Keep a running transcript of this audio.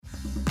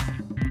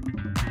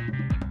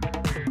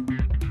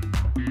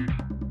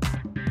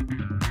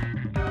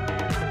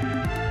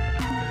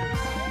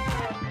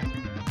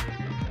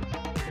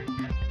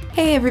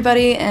Hey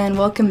everybody, and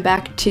welcome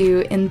back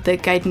to In the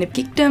Garden of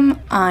Geekdom.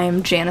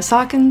 I'm Janice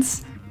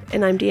Hawkins.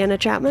 And I'm Deanna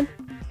Chapman.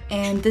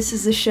 And this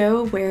is a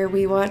show where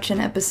we watch an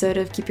episode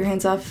of Keep Your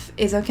Hands Off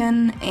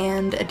Eizouken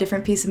and a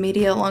different piece of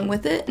media along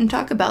with it and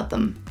talk about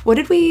them. What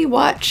did we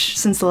watch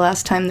since the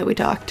last time that we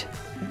talked?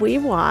 We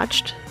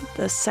watched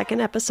the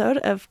second episode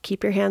of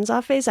Keep Your Hands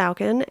Off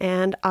Eizouken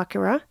and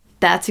Akira.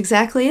 That's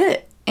exactly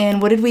it.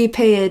 And what did we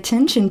pay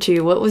attention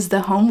to? What was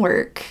the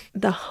homework?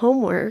 The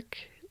homework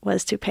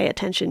was to pay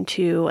attention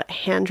to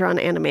hand-drawn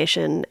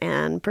animation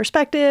and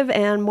perspective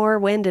and more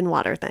wind and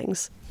water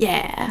things.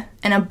 Yeah,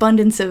 an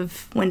abundance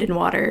of wind and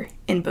water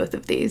in both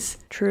of these.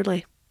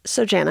 Truly.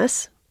 So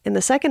Janice, in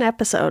the second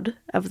episode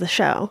of the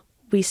show,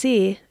 we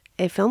see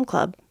a film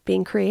club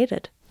being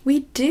created.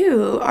 We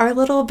do. Our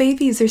little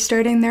babies are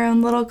starting their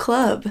own little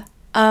club.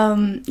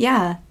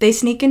 Yeah, they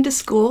sneak into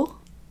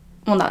school.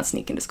 Well, not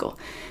sneak into school.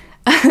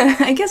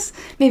 I guess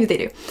maybe they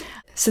do.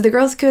 So the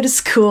girls go to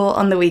school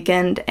on the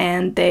weekend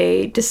and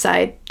they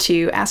decide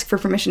to ask for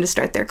permission to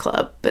start their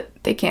club, but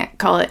they can't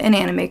call it an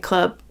anime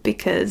club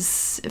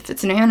because if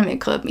it's an anime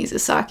club,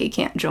 Mizusaki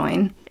can't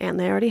join. And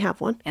they already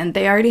have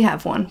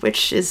one.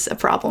 Which is a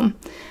problem.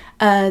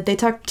 They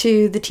talk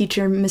to the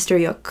teacher, Mr.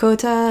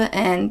 Yokota,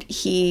 and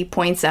he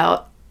points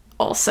out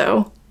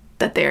also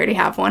that they already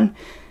have one.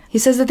 He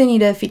says that they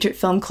need a featured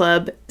film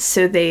club,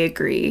 so they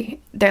agree.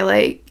 They're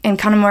like, and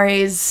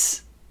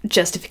Kanamori's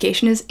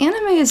justification is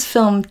anime is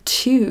film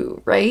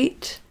too,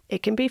 right?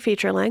 It can be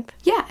feature length.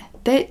 Yeah,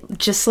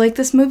 just like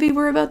this movie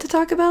we're about to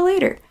talk about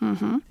later.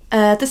 Mm-hmm.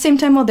 At the same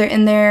time, while they're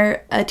in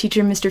there, a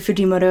teacher, Mr.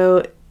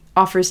 Fujimoto,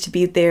 offers to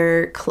be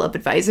their club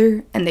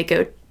advisor, and they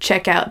go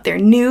check out their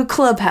new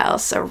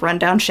clubhouse, a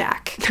rundown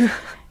shack.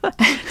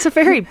 It's a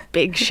very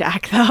big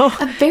shack, though.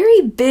 A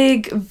very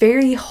big,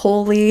 very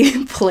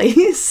holy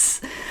place.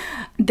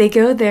 They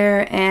go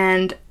there,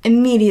 and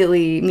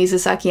immediately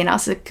Mizusaki and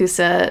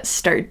Asakusa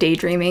start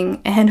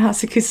daydreaming, and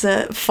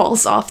Asakusa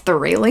falls off the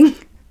railing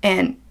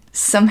and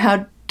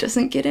somehow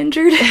doesn't get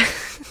injured.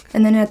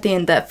 And then at the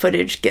end, that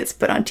footage gets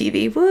put on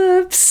TV.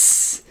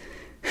 Whoops!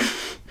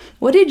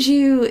 What did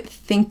you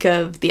think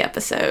of the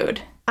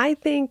episode? I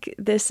think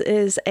this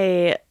is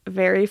a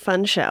very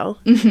fun show.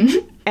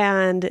 Mm-hmm.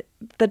 And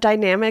the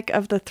dynamic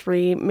of the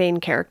three main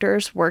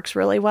characters works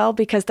really well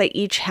because they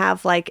each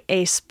have like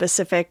a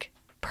specific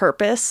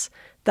purpose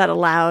that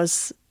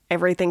allows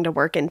everything to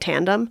work in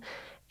tandem.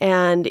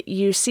 And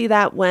you see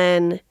that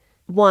when,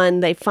 one,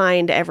 they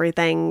find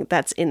everything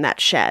that's in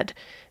that shed,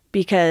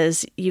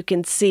 because you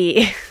can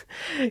see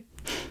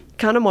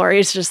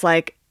Kanamori's just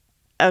like,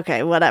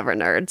 okay, whatever,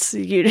 nerds,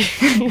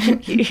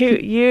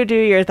 you do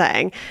your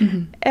thing.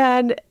 Mm-hmm.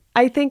 And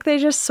I think they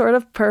just sort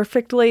of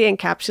perfectly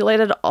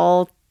encapsulated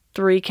all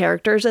three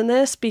characters in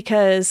this,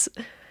 because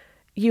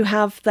you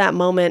have that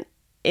moment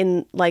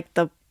in like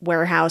the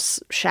warehouse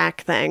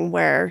shack thing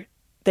where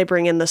they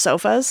bring in the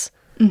sofas.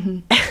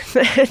 Mm-hmm.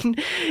 And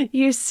then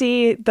you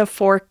see the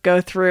fork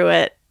go through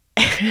it.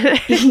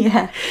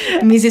 Yeah.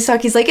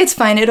 Mizusaki's like, it's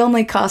fine. It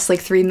only costs like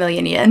 3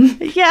 million yen.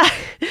 Yeah.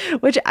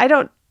 Which I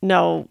don't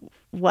know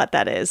what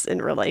that is in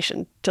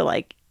relation to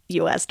like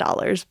US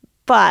dollars,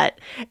 but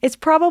it's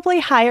probably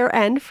higher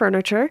end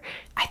furniture.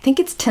 I think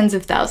it's tens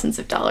of thousands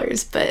of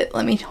dollars, but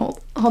let me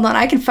hold on.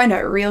 I can find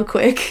out real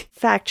quick.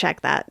 Fact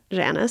check that,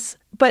 Janice.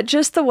 But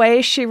just the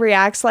way she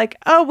reacts, like,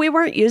 oh, we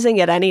weren't using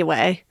it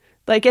anyway.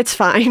 Like, it's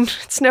fine.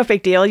 It's no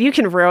big deal. You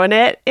can ruin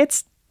it.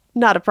 It's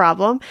not a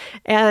problem.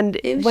 And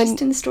it was when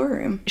just in the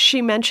storeroom.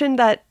 She mentioned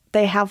that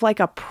they have like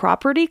a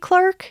property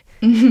clerk,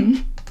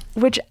 Mm-hmm.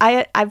 which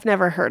I've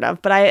never heard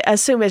of, but I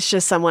assume it's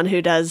just someone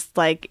who does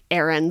like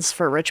errands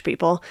for rich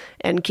people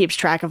and keeps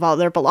track of all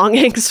their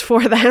belongings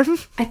for them.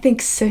 I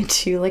think so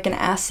too, like an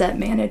asset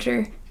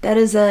manager. That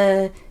is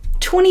a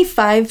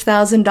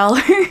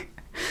 $25,000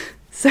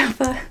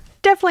 sofa.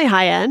 Definitely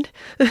high end.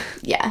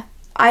 Yeah.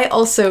 I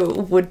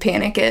also would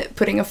panic at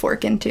putting a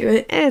fork into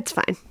it. It's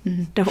fine.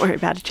 Mm-hmm. Don't worry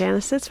about it,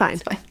 Janice. It's fine.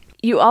 It's fine.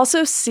 You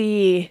also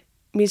see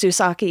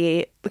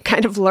Mizusaki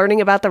kind of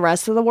learning about the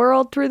rest of the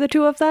world through the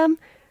two of them.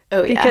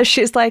 Oh, yeah. Because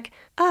she's like,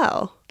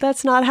 oh,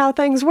 that's not how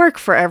things work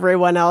for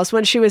everyone else.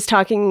 When she was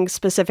talking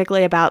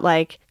specifically about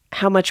like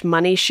how much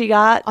money she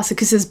got.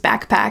 Asakusa's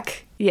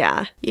backpack.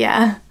 Yeah.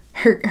 Yeah.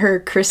 Her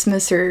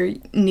Christmas or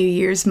New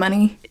Year's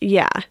money.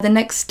 Yeah. The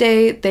next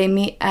day, they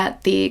meet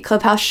at the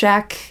clubhouse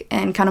shack,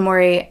 and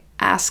Kanamori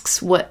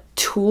asks what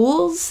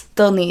tools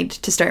they'll need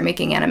to start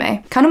making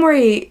anime.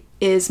 Kanamori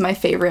is my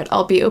favorite.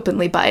 I'll be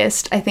openly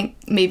biased. I think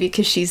maybe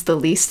because she's the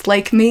least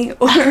like me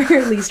or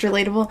least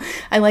relatable.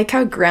 I like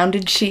how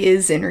grounded she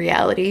is in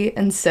reality.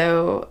 And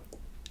so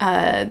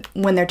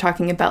when they're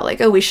talking about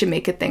like, oh, we should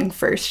make a thing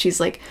first,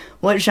 she's like,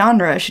 what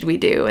genre should we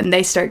do? And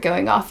they start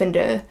going off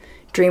into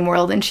dream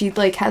world, and she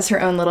like has her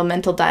own little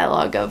mental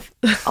dialogue of,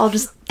 I'll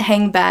just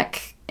hang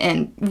back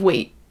and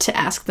wait to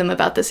ask them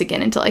about this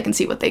again until I can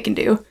see what they can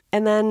do.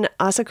 And then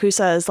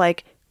Asakusa is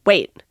like,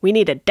 wait, we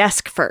need a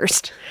desk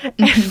first. And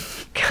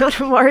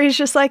Kanamori's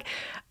just like,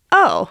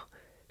 oh,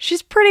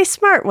 she's pretty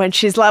smart when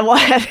she's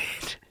level-headed.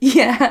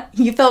 Yeah,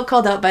 you felt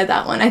called out by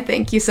that one, I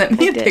think. You sent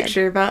me a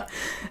picture about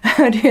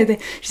How dare they?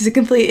 She's a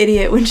complete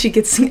idiot when she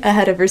gets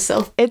ahead of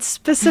herself. It's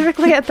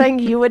specifically a thing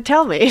you would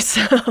tell me,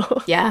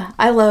 so. Yeah,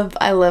 I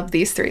love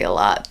these three a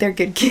lot. They're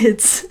good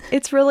kids.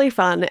 It's really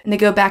fun. And they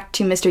go back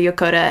to Mr.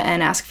 Yokota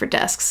and ask for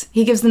desks.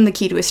 He gives them the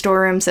key to a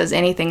storeroom, says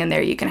anything in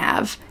there you can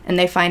have. And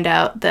they find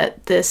out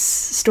that this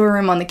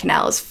storeroom on the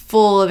canal is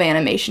full of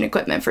animation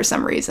equipment for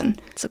some reason.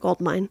 It's a gold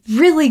mine.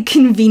 Really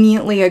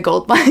conveniently a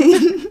gold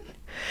mine.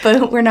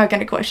 But we're not going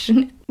to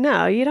question it.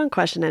 No, you don't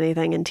question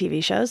anything in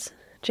TV shows.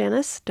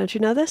 Janice, don't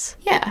you know this?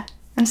 Yeah,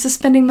 I'm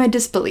suspending my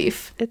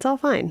disbelief. It's all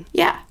fine.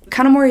 Yeah.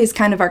 Kanamori is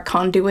kind of our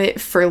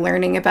conduit for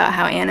learning about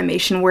how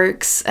animation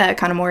works.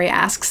 Kanamori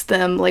asks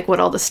them, like,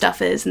 what all the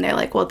stuff is, and they're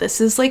like, well, this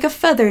is like a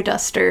feather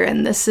duster,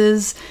 and this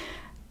is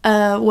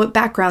what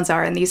backgrounds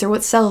are, and these are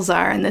what cells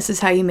are, and this is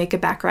how you make a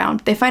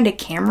background. They find a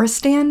camera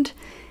stand,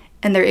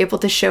 and they're able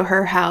to show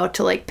her how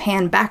to, like,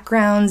 pan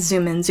backgrounds,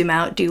 zoom in, zoom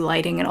out, do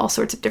lighting, and all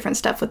sorts of different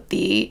stuff with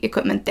the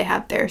equipment they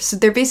have there. So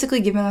they're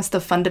basically giving us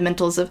the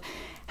fundamentals of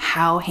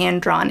how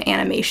hand-drawn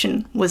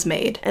animation was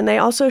made. And they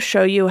also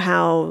show you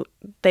how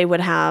they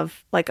would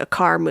have, like, a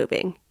car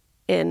moving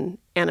in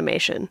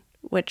animation,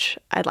 which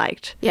I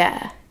liked.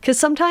 Yeah. Because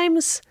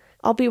sometimes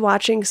I'll be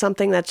watching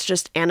something that's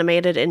just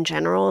animated in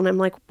general, and I'm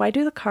like, why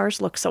do the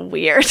cars look so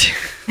weird?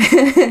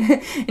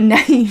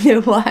 Now you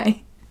know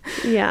why.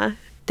 Yeah.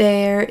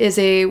 There is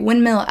a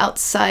windmill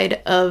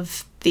outside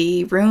of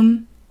the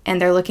room, and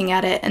they're looking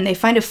at it, and they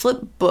find a flip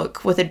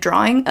book with a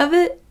drawing of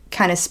it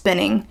kind of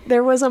spinning.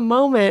 There was a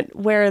moment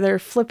where they're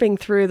flipping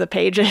through the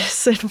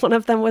pages, and one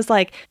of them was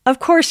like, of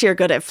course you're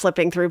good at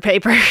flipping through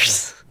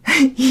papers.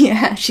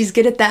 Yeah, she's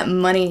good at that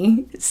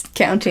money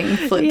counting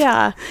flip.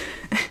 Yeah.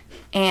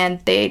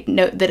 And they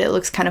note that it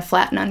looks kind of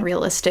flat and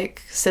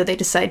unrealistic, so they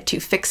decide to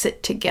fix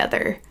it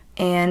together.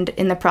 And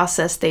in the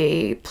process,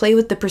 they play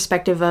with the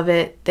perspective of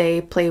it,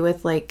 they play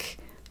with, like,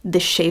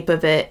 the shape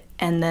of it,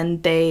 and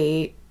then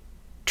they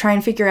try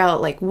and figure out,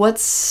 like,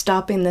 what's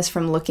stopping this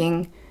from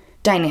looking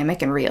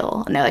dynamic and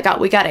real. And they're like, oh,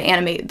 we gotta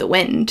animate the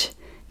wind.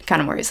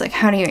 Kanamori's like,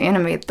 how do you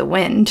animate the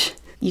wind?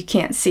 You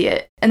can't see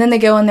it. And then they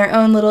go on their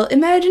own little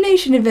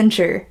imagination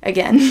adventure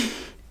again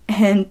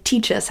and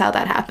teach us how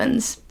that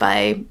happens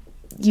by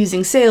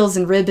using sails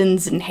and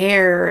ribbons and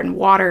hair and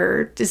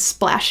water just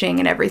splashing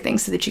and everything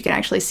so that you can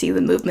actually see the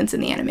movements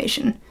in the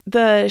animation.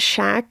 The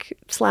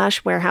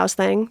shack/warehouse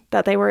thing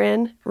that they were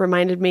in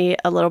reminded me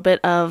a little bit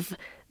of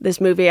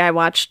this movie I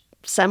watched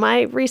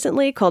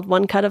semi-recently called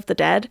One Cut of the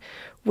Dead,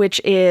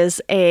 which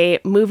is a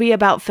movie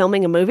about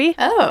filming a movie.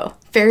 Oh,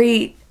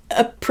 very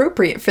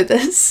appropriate for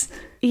this.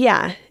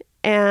 Yeah,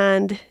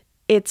 and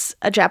it's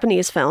a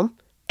Japanese film.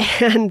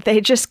 And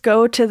they just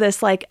go to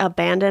this, like,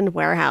 abandoned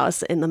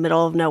warehouse in the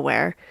middle of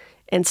nowhere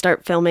and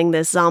start filming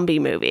this zombie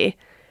movie.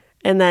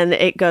 And then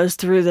it goes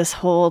through this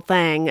whole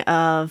thing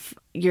of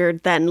you're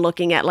then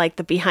looking at, like,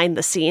 the behind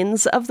the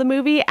scenes of the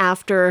movie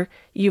after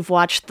you've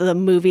watched the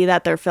movie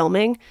that they're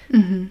filming.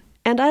 Mm-hmm.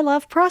 And I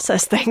love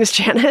process things,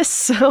 Janice.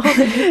 So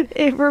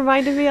it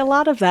reminded me a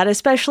lot of that,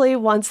 especially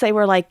once they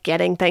were, like,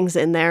 getting things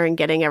in there and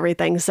getting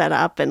everything set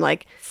up and,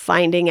 like,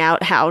 finding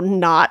out how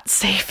not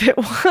safe it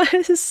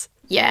was.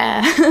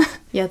 Yeah.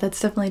 Yeah, that's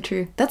definitely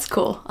true. That's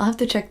cool. I'll have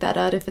to check that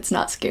out if it's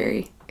not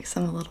scary, because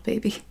I'm a little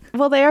baby.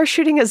 Well, they are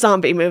shooting a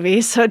zombie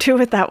movie, so do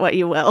with that what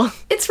you will.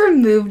 It's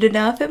removed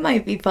enough. It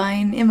might be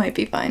fine. It might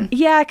be fine.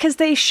 Yeah, because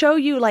they show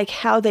you, like,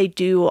 how they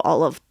do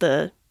all of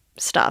the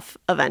stuff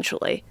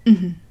eventually.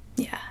 Mm-hmm.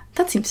 Yeah,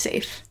 that seems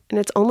safe. And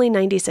it's only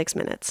 96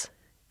 minutes.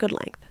 Good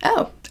length.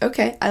 Oh,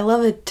 okay. I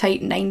love a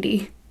tight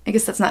 90. I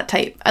guess that's not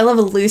tight. I love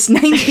a loose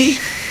 90.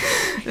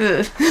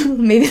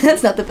 Maybe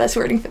that's not the best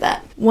wording for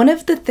that. One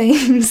of the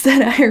things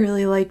that I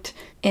really liked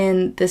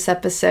in this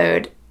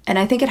episode, and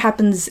I think it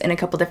happens in a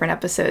couple different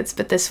episodes,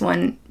 but this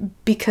one,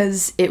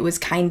 because it was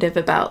kind of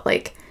about,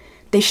 like,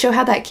 they show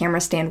how that camera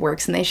stand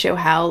works, and they show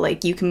how,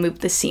 like, you can move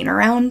the scene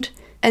around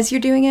as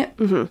you're doing it.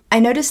 Mm-hmm. I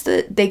noticed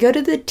that they go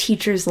to the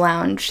teacher's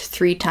lounge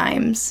 3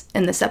 times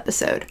in this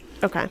episode.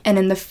 Okay. And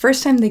in the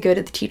first time they go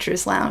to the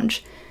teacher's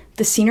lounge,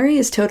 the scenery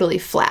is totally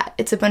flat.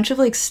 It's a bunch of,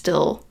 like,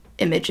 still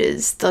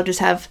images.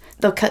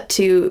 They'll cut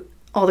to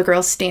all the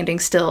girls standing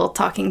still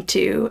talking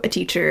to a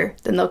teacher,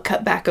 then they'll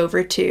cut back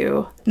over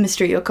to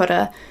Mr.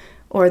 Yokota,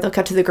 or they'll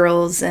cut to the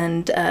girls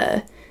and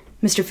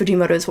Mr.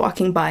 Fujimoto is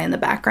walking by in the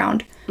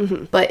background.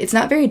 Mm-hmm. But it's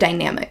not very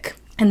dynamic.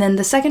 And then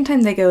the second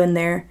time they go in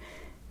there,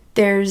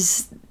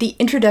 there's the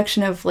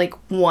introduction of, like,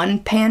 one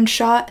pan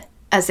shot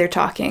as they're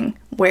talking,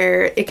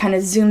 where it kind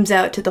of zooms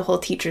out to the whole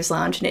teacher's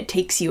lounge and it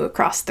takes you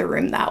across the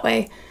room that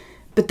way.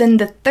 But then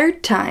the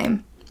third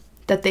time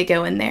that they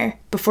go in there,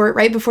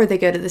 right before they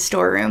go to the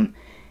storeroom,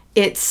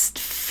 it's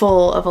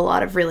full of a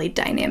lot of really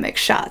dynamic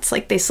shots.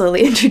 Like, they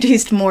slowly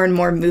introduced more and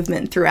more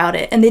movement throughout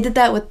it. And they did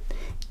that with,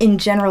 in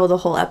general, the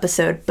whole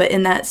episode. But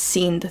in that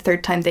scene, the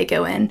third time they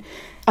go in,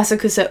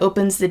 Asakusa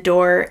opens the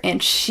door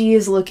and she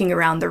is looking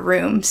around the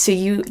room. So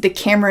the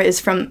camera is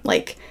from,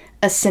 like,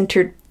 a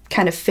centered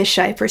kind of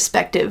fisheye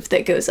perspective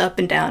that goes up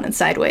and down and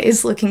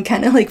sideways, looking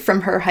kind of like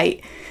from her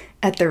height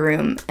at the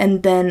room.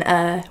 And then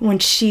when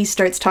she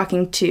starts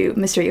talking to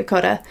Mr.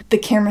 Yokota, the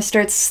camera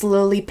starts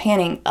slowly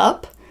panning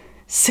up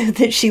so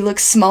that she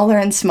looks smaller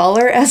and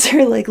smaller as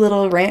her like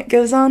little rant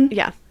goes on.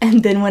 Yeah.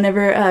 And then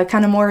whenever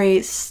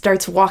Kanamori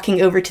starts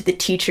walking over to the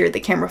teacher,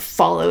 the camera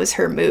follows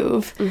her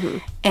move. Mm-hmm.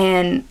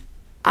 And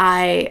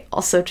I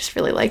also just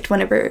really liked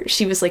whenever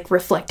she was like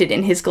reflected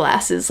in his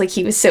glasses. Like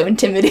he was so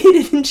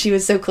intimidated and she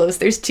was so close.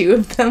 There's two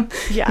of them.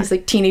 Yeah. He's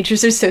like,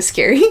 teenagers are so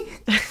scary.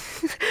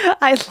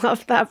 I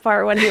loved that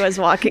part when he was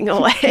walking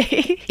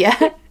away.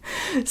 Yeah.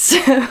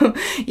 So,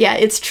 yeah,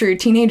 it's true.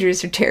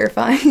 Teenagers are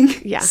terrifying.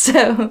 Yeah.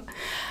 So,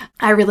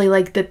 I really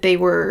like that they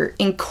were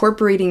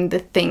incorporating the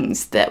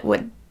things that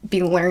would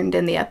be learned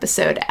in the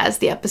episode as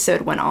the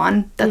episode went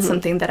on. That's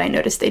something that I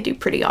noticed they do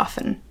pretty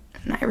often,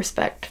 and I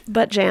respect.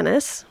 But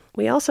Janice,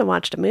 we also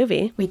watched a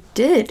movie. We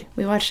did.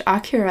 We watched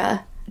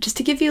Akira. Just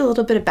to give you a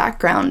little bit of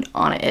background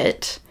on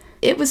it,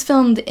 it was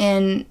filmed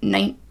in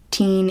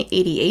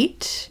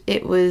 1988.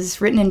 It was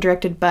written and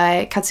directed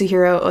by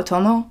Katsuhiro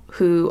Otomo,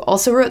 who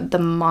also wrote the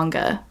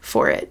manga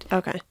for it.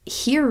 Okay.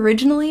 He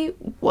originally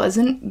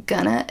wasn't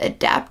gonna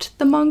adapt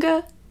the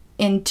manga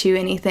into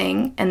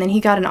anything, and then he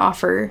got an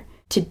offer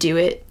to do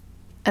it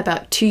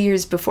about 2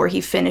 years before he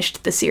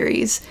finished the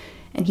series,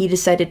 and he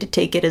decided to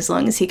take it as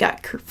long as he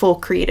got full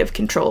creative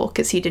control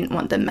because he didn't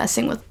want them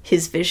messing with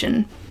his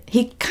vision.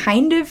 He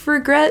kind of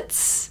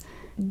regrets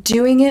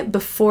doing it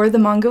before the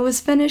manga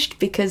was finished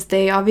because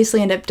they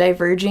obviously end up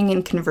diverging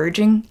and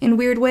converging in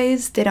weird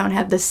ways. They don't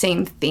have the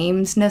same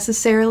themes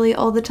necessarily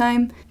all the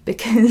time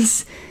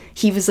because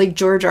he was like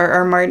George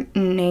R.R.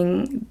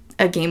 Martining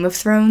a Game of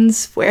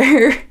Thrones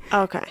where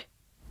Okay.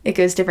 it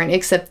goes different,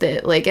 except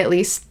that like at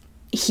least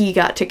he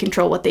got to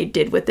control what they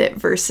did with it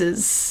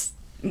versus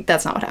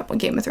that's not what happened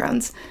with Game of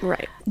Thrones.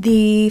 Right.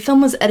 The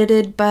film was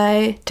edited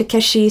by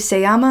Takeshi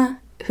Seiyama,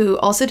 who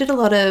also did a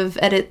lot of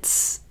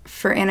edits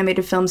for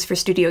animated films for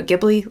Studio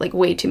Ghibli, like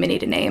way too many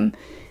to name,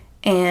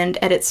 and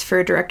edits for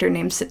a director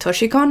named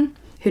Satoshi Kon,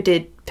 who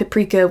did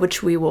Paprika,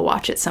 which we will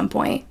watch at some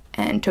point,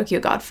 and Tokyo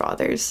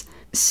Godfathers.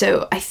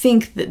 So I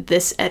think that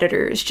this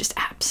editor is just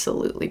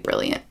absolutely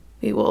brilliant.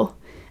 We will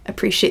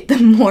appreciate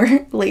them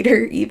more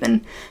later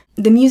even.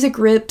 The music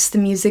rips. The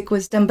music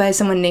was done by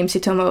someone named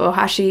Tsutomu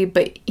Ohashi,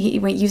 but he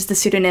used the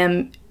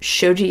pseudonym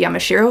Shoji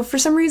Yamashiro for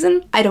some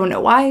reason. I don't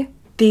know why.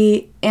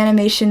 The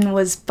animation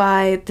was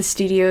by the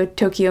studio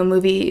Tokyo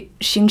Movie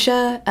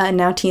Shinsha,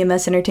 now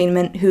TMS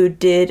Entertainment, who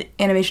did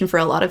animation for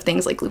a lot of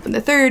things like Lupin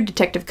the Third,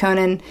 Detective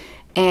Conan,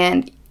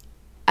 and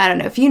I don't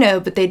know if you know,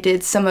 but they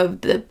did some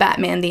of the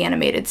Batman the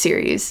Animated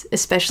Series,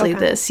 especially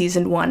the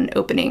season 1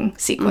 opening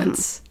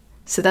sequence. Mm-hmm.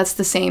 So that's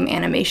the same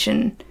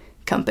animation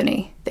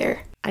company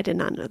there. I did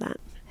not know that.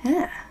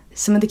 Yeah.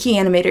 Some of the key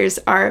animators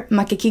are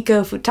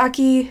Makikiko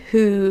Futaki,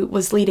 who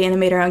was lead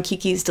animator on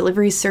Kiki's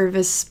Delivery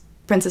Service,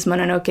 Princess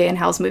Mononoke, and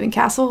Howl's Moving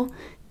Castle.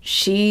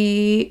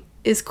 She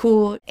is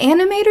cool.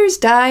 Animators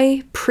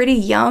die pretty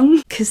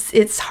young because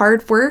it's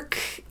hard work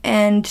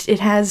and it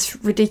has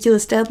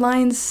ridiculous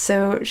deadlines,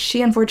 so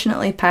she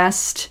unfortunately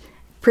passed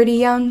pretty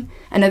young.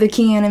 Another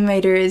key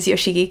animator is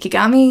Yoshigi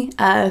Kigami,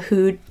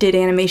 who did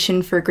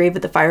animation for Grave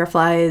of the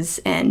Fireflies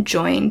and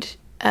joined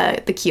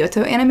the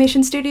Kyoto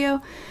Animation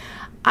Studio.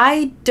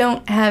 I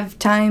don't have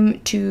time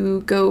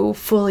to go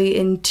fully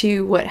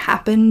into what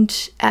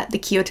happened at the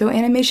Kyoto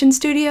Animation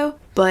Studio,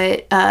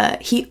 but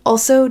he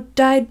also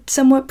died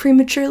somewhat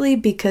prematurely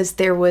because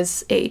there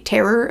was a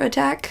terror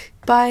attack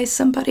by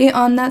somebody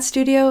on that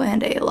studio,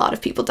 and a lot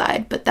of people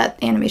died, but that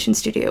animation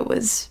studio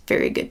was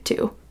very good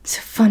too.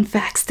 So fun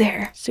facts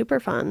there. Super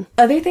fun.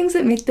 Other things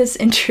that make this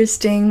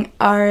interesting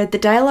are the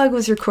dialogue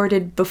was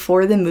recorded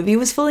before the movie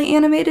was fully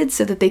animated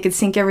so that they could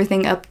sync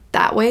everything up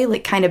that way,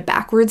 like kind of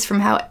backwards from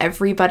how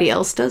everybody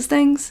else does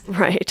things.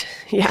 Right,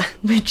 yeah.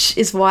 Which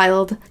is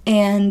wild.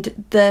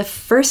 And the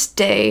first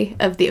day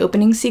of the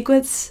opening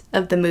sequence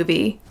of the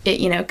movie,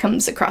 it,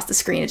 comes across the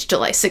screen. It's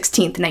July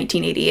 16th,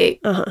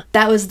 1988. Uh-huh.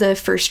 That was the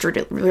first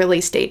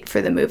release date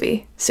for the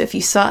movie. So if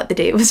you saw it the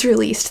day it was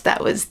released,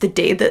 that was the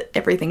day that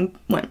everything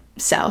went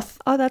south.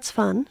 Oh, that's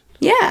fun.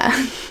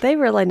 Yeah. They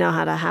really know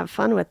how to have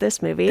fun with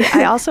this movie.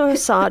 I also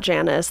saw,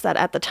 Janice, that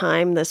at the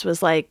time this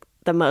was like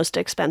the most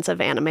expensive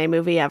anime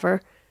movie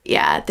ever.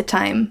 Yeah, at the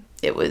time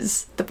it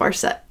was the bar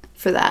set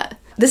for that.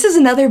 This is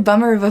another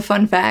bummer of a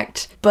fun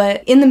fact,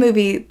 but in the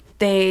movie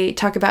they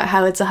talk about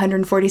how it's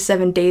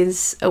 147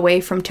 days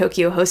away from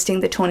Tokyo hosting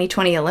the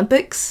 2020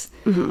 Olympics,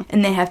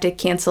 and they have to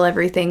cancel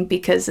everything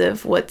because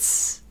of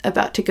what's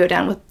about to go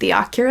down with the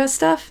Akira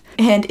stuff.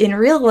 And in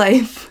real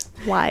life,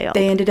 wild,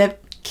 they ended up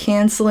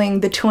canceling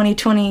the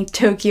 2020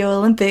 Tokyo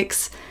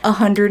Olympics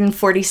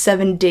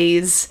 147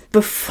 days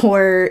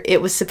before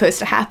it was supposed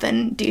to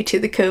happen due to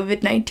the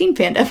COVID-19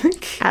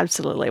 pandemic.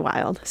 Absolutely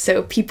wild.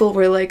 So people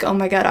were like, oh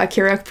my god,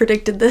 Akira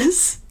predicted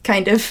this,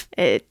 kind of.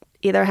 It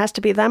either has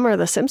to be them or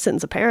The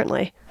Simpsons,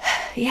 apparently.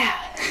 Yeah.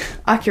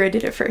 Akira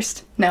did it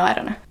first. No, I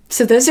don't know.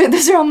 So those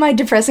are all my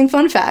depressing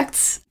fun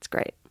facts. It's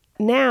great.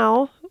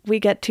 Now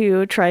we get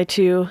to try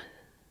to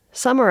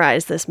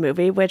summarize this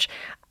movie, which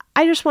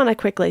I just want to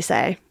quickly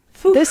say.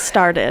 This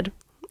started,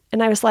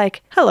 and I was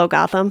like, hello,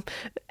 Gotham.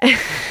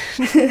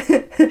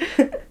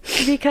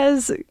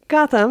 Because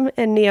Gotham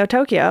and Neo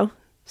Tokyo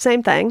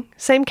Same thing.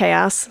 Same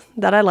chaos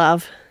that I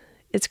love.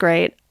 It's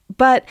great.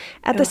 But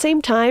at the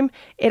same time,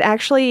 it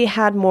actually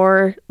had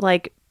more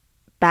like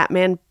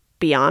Batman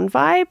Beyond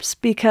vibes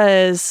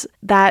because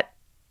that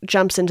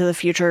jumps into the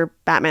future.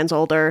 Batman's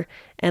older,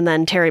 and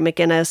then Terry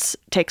McGinnis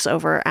takes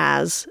over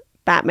as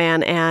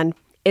Batman, and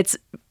it's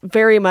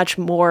very much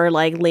more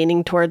like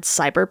leaning towards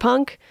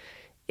cyberpunk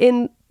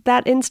in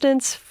that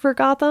instance for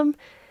Gotham,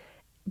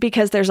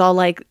 because there's all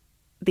like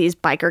these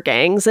biker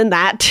gangs and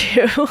that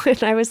too.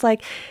 And I was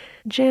like,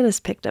 Janice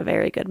picked a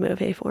very good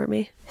movie for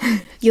me.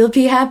 You'll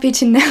be happy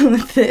to know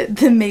that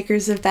the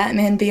makers of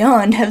Batman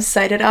Beyond have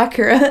cited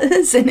Akira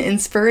as an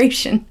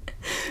inspiration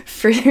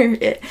for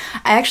it.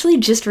 I actually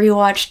just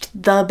rewatched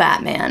The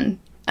Batman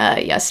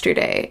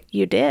yesterday.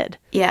 You did?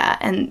 Yeah,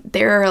 and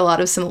there are a lot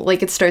of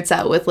like, it starts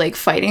out with like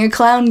fighting a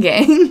clown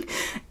gang.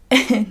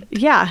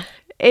 Yeah,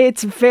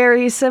 it's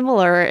very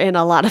similar in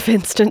a lot of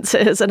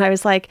instances. And I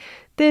was like,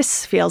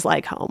 this feels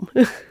like home.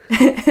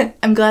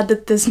 I'm glad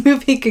that this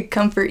movie could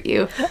comfort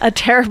you. A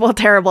terrible,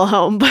 terrible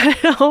home, but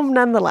home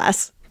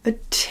nonetheless. A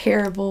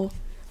terrible,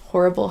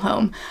 horrible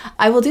home.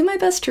 I will do my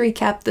best to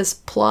recap this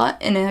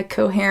plot in a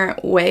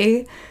coherent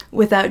way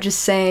without just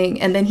saying,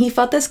 and then he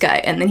fought this guy,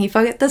 and then he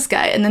fought this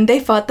guy, and then they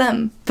fought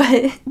them.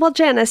 But well,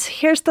 Janice,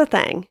 here's the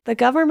thing. The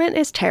government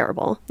is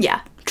terrible.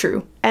 Yeah,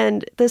 true.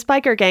 And this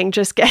biker gang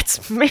just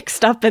gets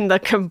mixed up in the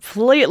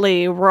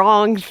completely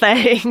wrong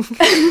thing.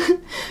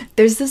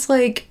 There's this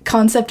like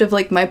concept of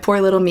like My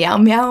Poor Little Meow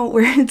Meow,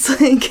 where it's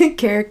like a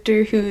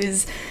character who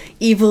is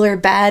evil or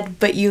bad,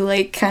 but you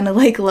like kind of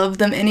like love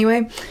them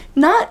anyway.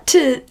 Not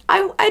to,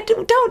 I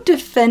don't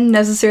defend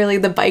necessarily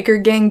the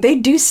biker gang. They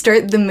do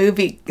start the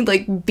movie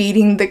like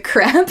beating the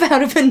crap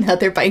out of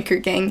another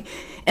biker gang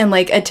and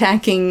like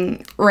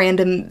attacking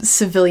random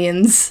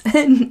civilians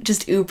and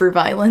just uber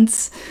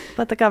violence.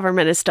 But the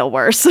government is still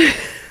worse.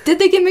 Did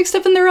they get mixed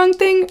up in the wrong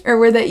thing? Or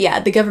were they,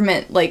 yeah, the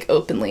government like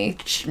openly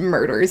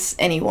murders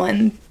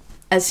anyone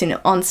as soon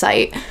on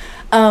sight.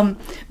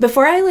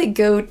 Before I like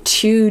go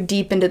too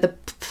deep into the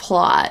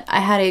plot,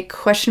 I had a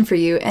question for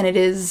you, and it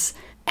is,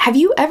 have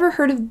you ever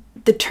heard of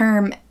the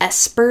term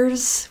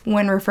espers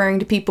when referring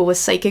to people with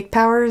psychic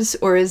powers,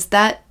 or is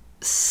that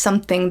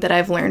something that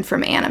I've learned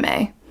from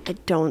anime? I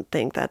don't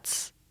think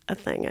that's a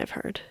thing I've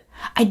heard.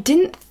 I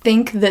didn't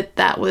think that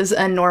that was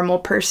a normal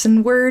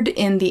person word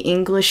in the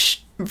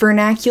English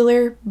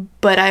vernacular,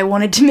 but I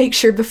wanted to make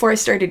sure before I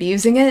started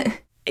using it.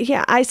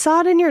 Yeah, I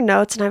saw it in your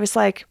notes, and I was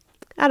like,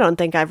 I don't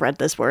think I've read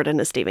this word in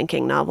a Stephen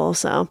King novel,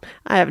 so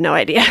I have no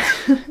idea.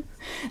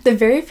 The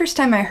very first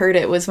time I heard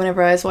it was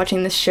whenever I was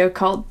watching this show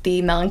called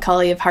The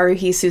Melancholy of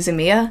Haruhi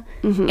Suzumiya,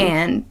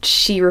 and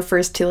she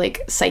refers to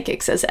like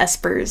psychics as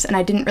espers, and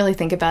I didn't really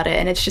think about it,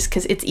 and it's just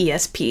because it's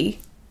ESP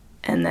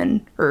and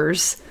then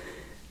ERS,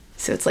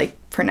 so it's like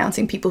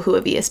pronouncing people who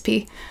have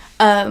ESP.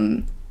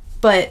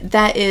 But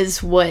that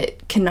is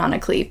what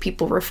canonically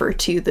people refer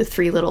to the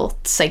three little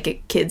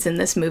psychic kids in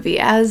this movie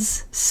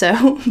as.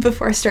 So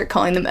before I start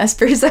calling them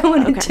espers, I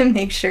wanted to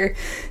make sure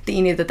that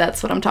you knew that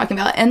that's what I'm talking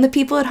about. And the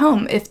people at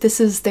home, if this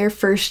is their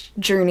first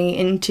journey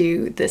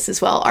into this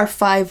as well, our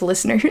 5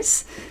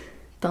 listeners,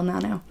 they'll now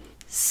know.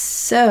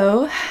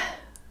 So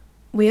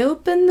we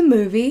open the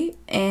movie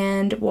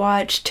and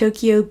watch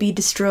Tokyo be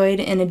destroyed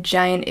in a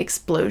giant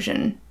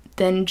explosion,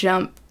 then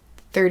jump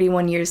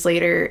 31 years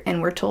later,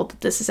 and we're told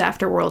that this is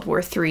after World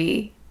War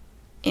III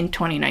in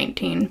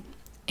 2019,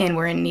 and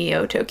we're in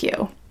Neo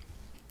Tokyo.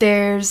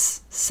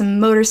 There's some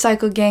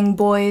motorcycle gang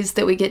boys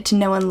that we get to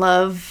know and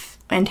love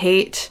and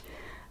hate.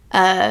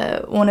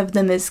 One of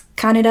them is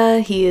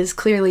Kaneda. He is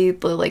clearly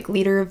the like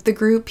leader of the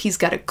group. He's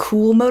got a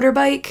cool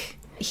motorbike.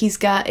 He's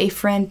got a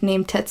friend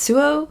named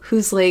Tetsuo,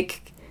 who's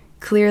like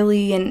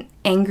clearly an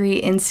angry,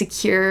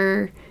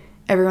 insecure,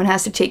 everyone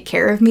has to take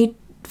care of me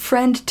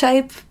friend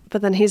type.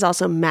 But then he's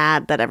also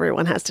mad that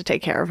everyone has to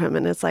take care of him.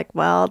 And it's like,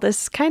 well,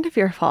 this is kind of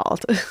your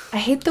fault. I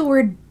hate the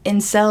word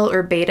incel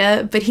or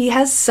beta, but he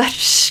has such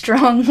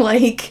strong,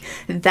 like,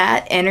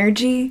 that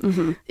energy.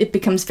 It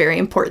becomes very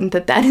important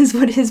that that is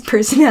what his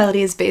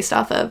personality is based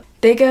off of.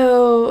 They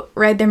go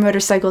ride their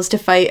motorcycles to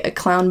fight a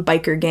clown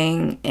biker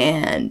gang.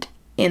 And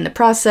in the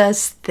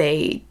process,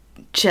 they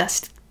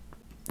just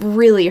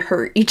really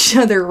hurt each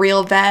other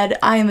real bad.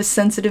 I am a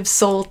sensitive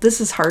soul. This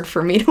is hard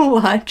for me to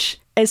watch.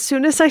 As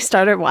soon as I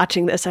started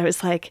watching this, I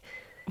was like,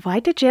 why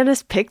did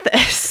Janice pick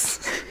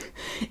this?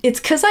 It's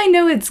because I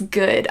know it's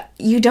good.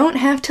 You don't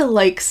have to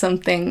like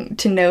something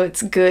to know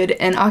it's good,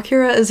 and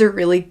Akira is a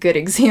really good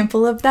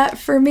example of that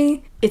for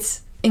me.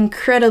 It's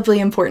incredibly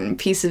important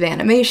piece of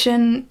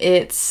animation.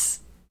 It's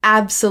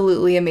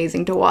absolutely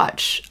amazing to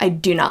watch. I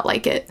do not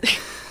like it.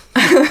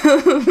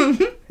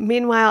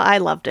 Meanwhile, I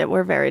loved it.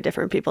 We're very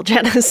different people,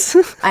 Janice.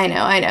 I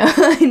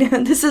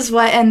know. This is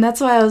why, and that's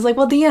why I was like,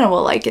 well, Deanna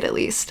will like it at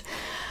least.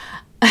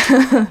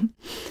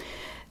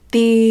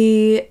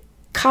 The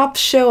cops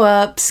show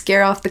up,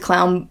 scare off the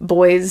clown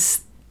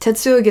boys.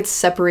 Tetsuo gets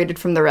separated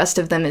from the rest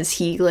of them as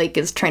he like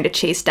is trying to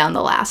chase down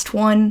the last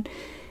one,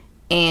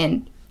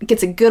 and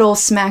gets a good old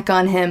smack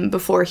on him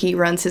before he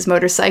runs his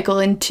motorcycle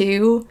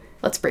into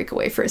let's break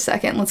away for a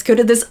second. Let's go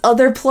to this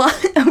other plot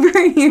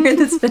over here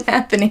that's been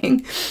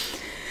happening.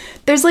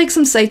 There's like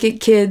some psychic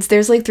kids.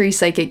 There's like 3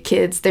 psychic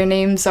kids. Their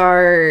names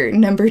are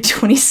number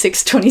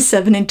 26,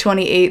 27, and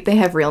 28. They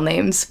have real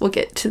names. We'll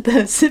get to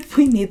those if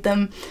we need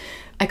them.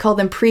 I call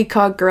them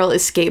Precog Girl,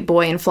 Escape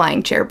Boy, and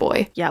Flying Chair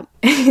Boy. Yep.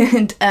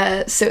 And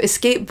so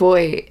Escape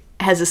Boy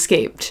has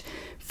escaped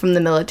from the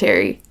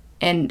military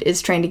and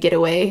is trying to get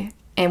away.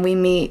 And we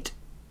meet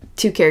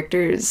 2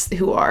 characters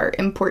who are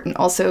important,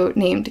 also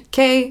named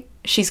Kei.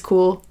 She's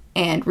cool.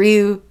 And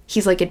Ryu,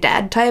 he's like a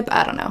dad type.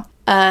 I don't know.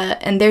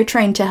 And they're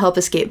trying to help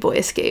Escape Boy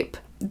escape.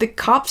 The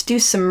cops do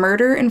some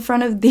murder in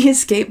front of the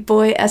Escape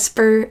Boy,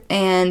 Esper,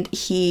 and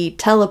he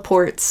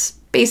teleports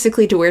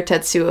basically to where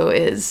Tetsuo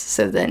is.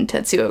 So then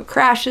Tetsuo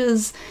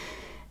crashes,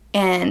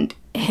 and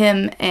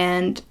him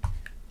and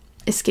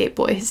Escape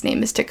Boy, his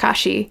name is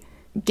Takashi,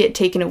 get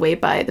taken away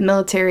by the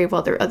military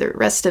while the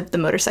rest of the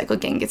motorcycle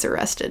gang gets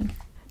arrested.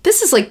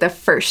 This is like the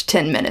first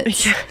 10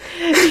 minutes.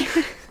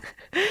 Yeah.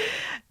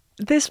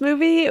 This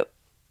movie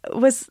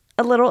was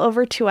a little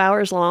over 2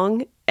 hours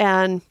long,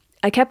 and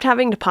I kept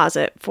having to pause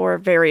it for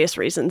various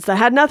reasons that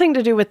had nothing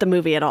to do with the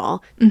movie at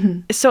all.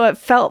 Mm-hmm. So it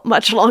felt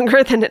much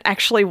longer than it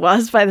actually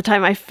was by the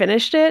time I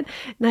finished it.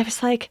 And I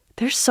was like,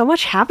 there's so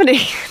much happening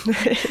in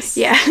this.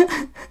 Yeah.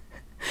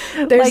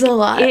 There's a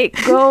lot. It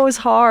goes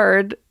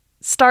hard,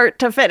 start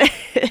to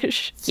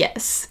finish.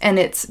 Yes, and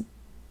it's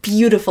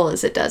beautiful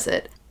as it does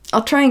it.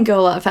 I'll try and go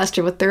a lot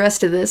faster with the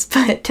rest of this,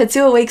 but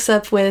Tetsuo wakes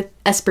up with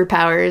Esper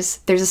powers.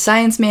 There's a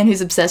science man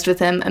who's obsessed with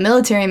him, a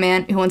military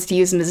man who wants to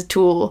use him as a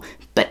tool,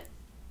 but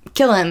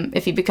kill him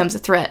if he becomes a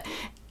threat.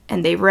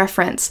 And they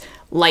reference,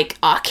 like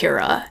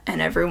Akira,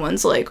 and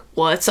everyone's like,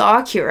 what's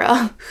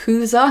Akira?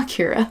 Who's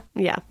Akira?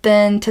 Yeah.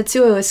 Then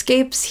Tetsuo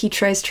escapes. He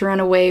tries to run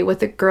away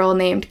with a girl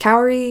named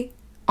Kaori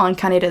on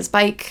Kaneda's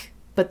bike,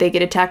 but they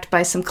get attacked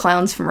by some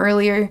clowns from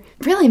earlier.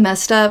 Really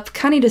messed up.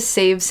 Kaneda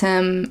saves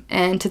him,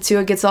 and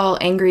Tetsuo gets all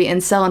angry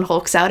incel and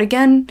hulks out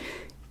again,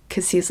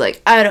 because he's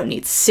like, I don't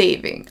need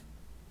saving.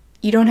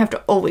 You don't have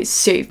to always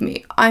save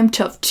me. I'm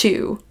tough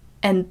too.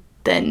 And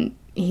then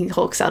he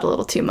hulks out a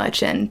little too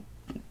much, and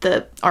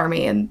the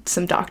army and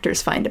some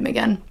doctors find him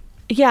again.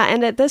 Yeah,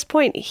 and at this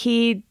point,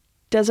 he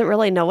doesn't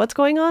really know what's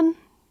going on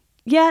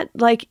yet.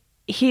 Like,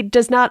 he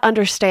does not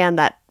understand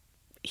that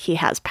he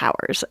has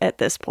powers at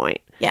this point.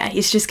 Yeah,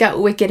 he's just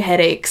got wicked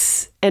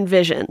headaches. And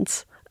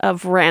visions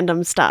of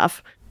random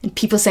stuff. And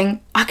people saying,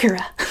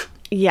 Akira.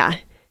 Yeah,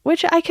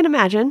 which I can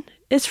imagine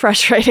is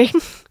frustrating.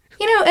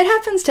 You know, it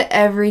happens to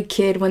every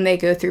kid when they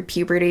go through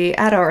puberty.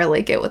 I don't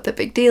really get what the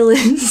big deal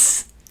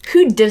is.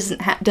 Who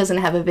doesn't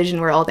have a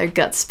vision where all their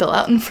guts spill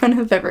out in front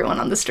of everyone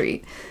on the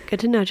street?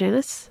 Good to know,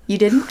 Janice. You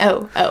didn't?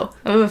 Oh,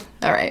 all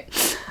right.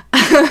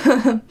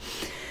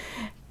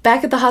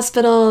 Back at the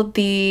hospital,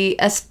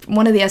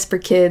 one of the Esper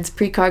kids,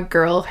 Precog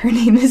Girl, her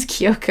name is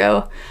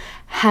Kyoko,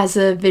 has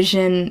a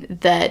vision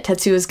that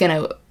Tetsuo is going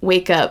to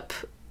wake up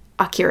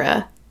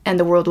Akira and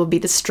the world will be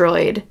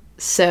destroyed.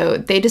 So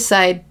they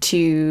decide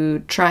to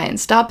try and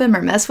stop him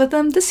or mess with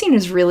him. This scene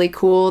is really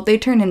cool. They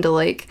turn into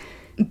like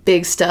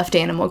big stuffed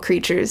animal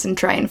creatures and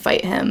try and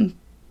fight him.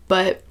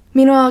 But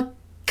meanwhile,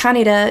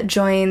 Kaneda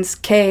joins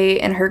Kei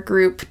and her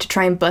group to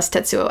try and bust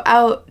Tetsuo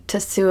out.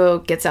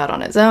 Tetsuo gets out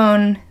on his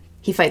own.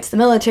 He fights the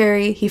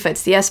military, he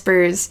fights the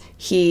Espers,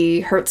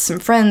 he hurts some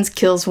friends,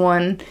 kills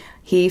one,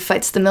 he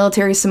fights the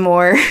military some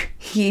more.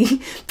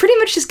 He pretty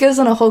much just goes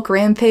on a Hulk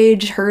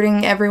rampage,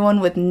 hurting everyone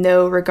with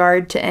no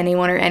regard to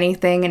anyone or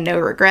anything and no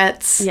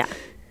regrets. Yeah.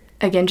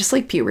 Again, just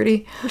like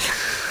puberty.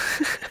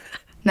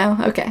 No?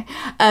 Okay.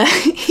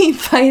 He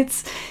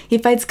fights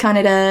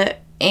Kaneda,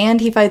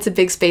 and he fights a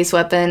big space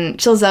weapon,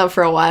 chills out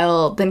for a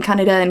while, then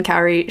Kaneda and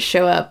Kaori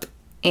show up,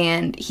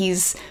 and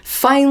he's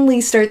finally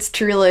starts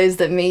to realize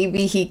that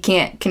maybe he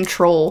can't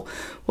control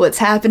what's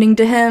happening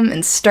to him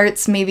and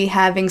starts maybe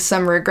having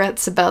some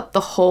regrets about the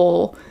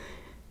whole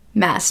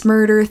mass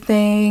murder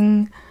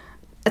thing.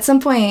 At some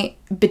point,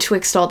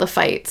 betwixt all the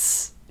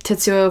fights,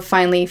 Tetsuo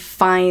finally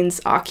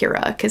finds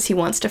Akira because he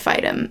wants to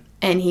fight him,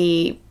 and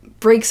he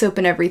breaks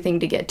open everything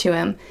to get to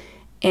him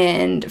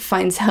and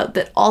finds out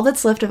that all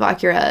that's left of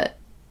Akira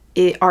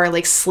are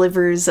like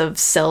slivers of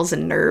cells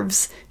and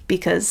nerves,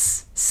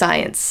 because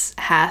science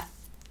hath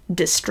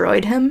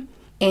destroyed him.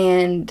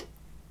 And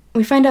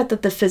we find out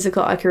that the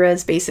physical Akira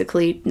is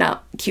basically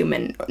not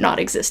human, not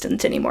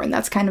existent anymore, and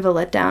that's kind of a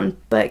letdown.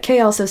 But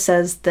Kei also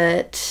says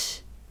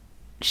that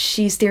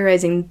she's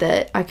theorizing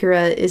that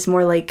Akira is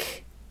more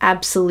like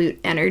absolute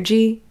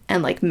energy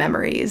and like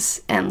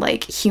memories and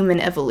like human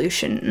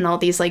evolution and all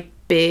these like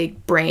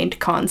big brained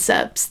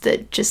concepts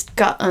that just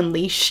got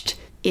unleashed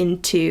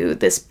into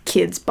this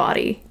kid's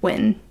body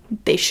when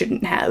they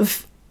shouldn't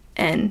have.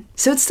 And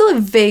so it's still a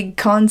vague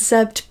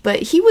concept,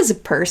 but he was a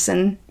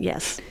person.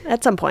 Yes,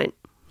 at some point.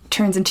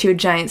 Turns into a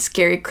giant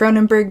scary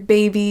Cronenberg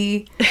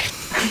baby.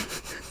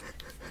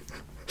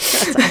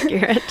 That's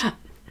accurate.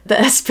 The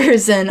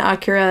Espers and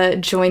Akira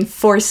join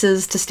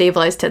forces to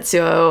stabilize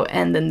Tetsuo,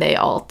 and then they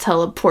all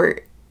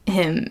teleport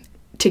him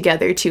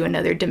together to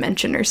another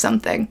dimension or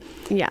something.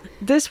 Yeah.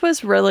 This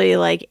was really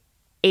like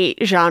 8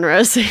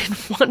 genres in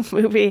one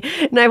movie.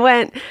 And I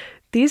went,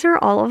 these are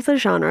all of the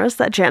genres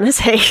that Janice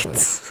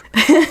hates.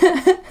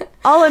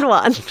 All in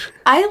one.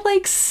 I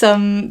like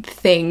some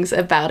things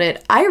about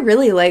it. I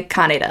really like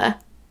Kaneda.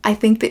 I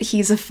think that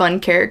he's a fun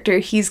character.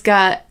 He's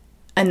got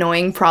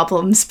annoying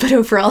problems, but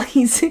overall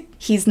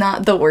he's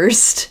not the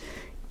worst.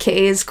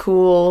 Kay is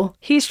cool.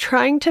 He's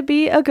trying to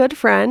be a good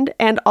friend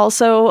and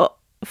also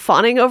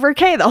fawning over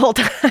Kay the whole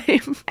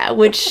time. Yeah,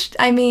 which,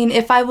 I mean,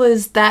 if I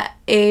was that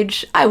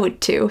age, I would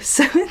too,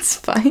 so it's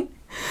fine.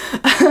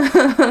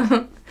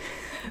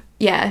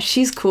 Yeah,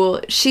 she's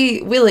cool.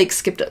 We, like,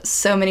 skipped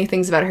so many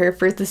things about her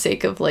for the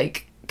sake of,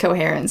 like,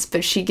 coherence,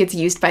 but she gets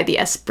used by the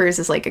Espers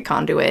as, like, a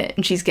conduit,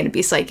 and she's gonna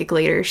be psychic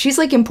later. She's,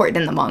 like, important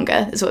in the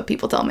manga, is what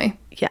people tell me.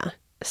 Yeah.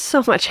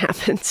 So much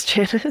happens,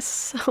 Janice.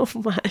 So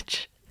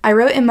much. I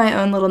wrote in my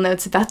own little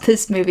notes about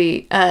this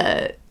movie,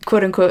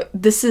 quote unquote,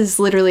 this is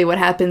literally what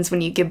happens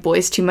when you give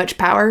boys too much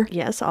power.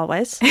 Yes,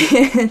 always.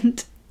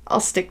 And I'll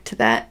stick to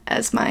that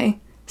as my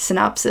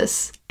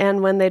synopsis.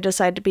 And when they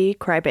decide to be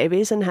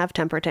crybabies and have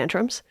temper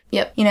tantrums.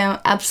 Yep. You know,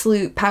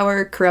 absolute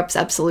power corrupts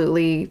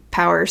absolutely.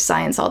 Power,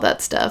 science, all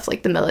that stuff.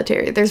 Like the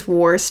military. There's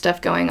war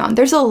stuff going on.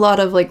 There's a lot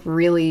of, like,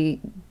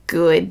 really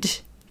good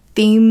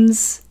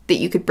themes that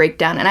you could break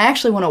down. And I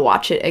actually want to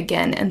watch it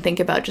again and think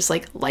about just,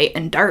 like, light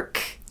and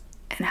dark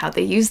and how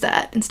they use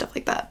that and stuff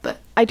like that. But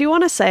I do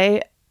want to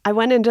say, I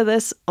went into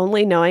this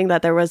only knowing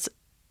that there was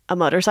a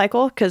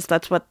motorcycle, because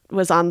that's what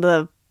was on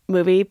the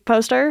movie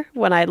poster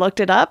when I looked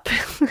it up.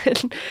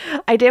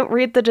 I didn't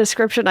read the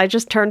description. I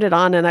just turned it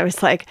on and I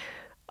was like,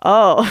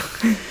 oh,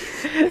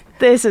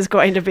 this is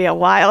going to be a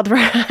wild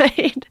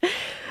ride.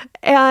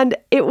 And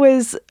it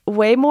was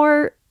way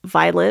more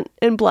violent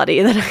and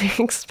bloody than I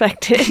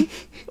expected,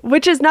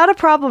 which is not a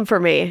problem for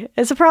me.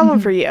 It's a problem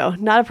for you,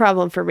 not a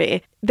problem for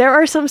me. There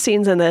are some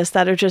scenes in this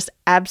that are just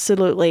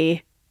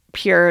absolutely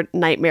pure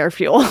nightmare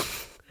fuel.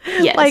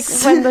 yes. Like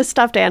when the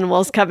stuffed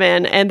animals come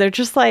in and they're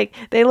just like,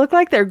 they look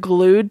like they're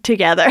glued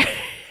together.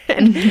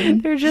 And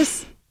they're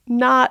just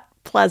not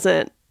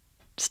pleasant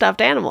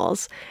stuffed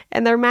animals.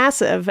 And they're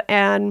massive.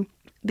 And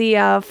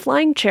the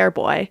flying chair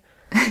boy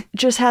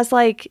just has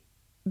like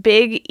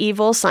big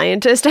evil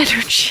scientist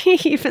energy,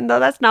 even though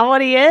that's not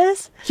what he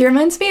is. He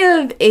reminds me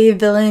of a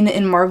villain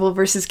in Marvel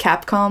vs.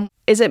 Capcom.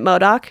 Is it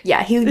MODOK?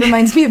 Yeah, he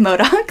reminds me of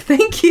MODOK.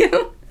 Thank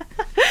you.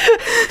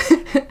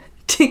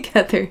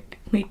 Together,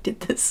 we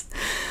did this.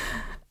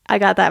 I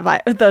got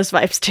those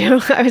vibes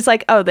too. I was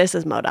like, oh, this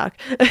is MODOK.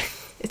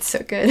 It's so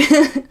good.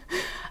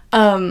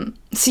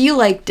 So you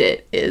liked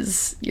it,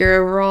 is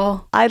your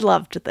overall? I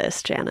loved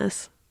this,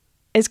 Janice.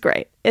 It's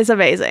great. It's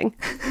amazing.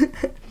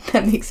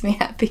 That makes me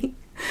happy.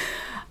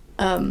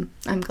 I'm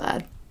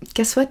glad.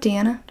 Guess what,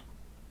 Deanna?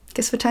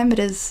 Guess what time it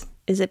is?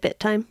 Is it bit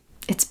time?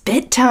 It's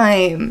bit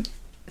time.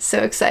 So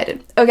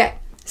excited. Okay,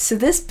 so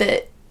this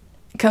bit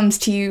comes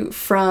to you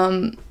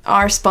from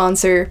our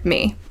sponsor,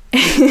 me.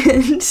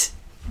 And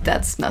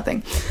that's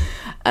nothing.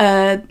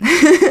 A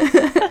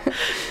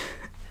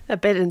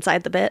bit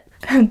inside the bit.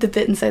 The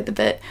bit inside the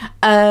bit.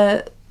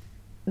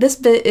 This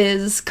bit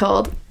is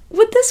called,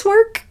 Would This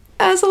Work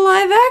as a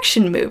Live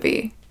Action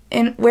Movie?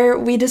 And where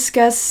we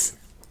discuss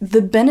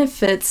the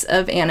benefits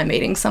of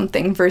animating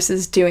something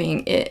versus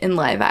doing it in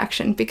live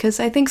action, because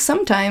I think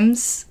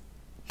sometimes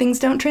things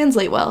don't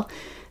translate well.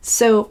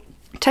 So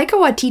Taika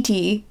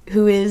Waititi,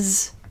 who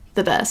is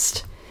the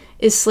best,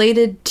 is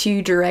slated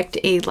to direct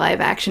a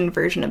live-action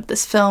version of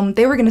this film.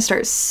 They were going to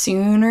start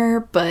sooner,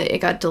 but it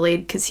got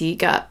delayed because he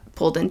got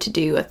pulled in to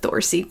do a Thor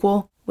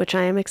sequel. Which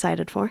I am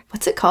excited for.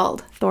 What's it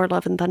called? Thor,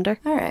 Love and Thunder.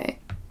 All right.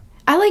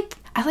 I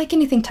like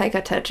anything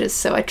Taika touches,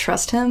 so I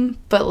trust him,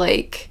 but,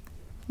 like,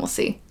 we'll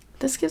see.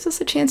 This gives us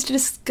a chance to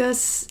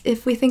discuss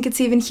if we think it's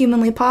even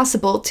humanly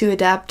possible to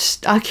adapt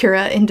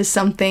Akira into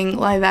something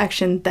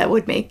live-action that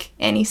would make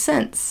any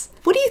sense.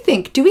 What do you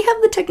think? Do we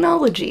have the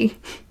technology?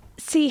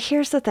 See,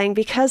 here's the thing.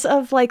 Because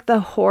of, like, the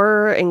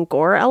horror and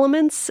gore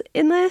elements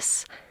in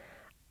this,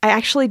 I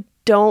actually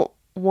don't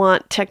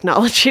want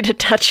technology to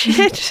touch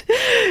it.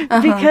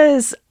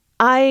 Because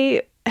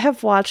I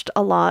have watched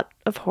a lot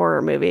of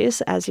horror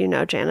movies, as you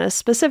know, Janice,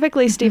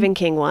 specifically Stephen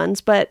King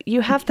ones, but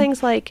you have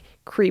things like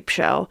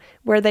Creepshow,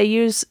 where they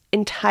use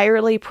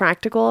entirely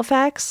practical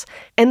effects.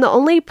 And the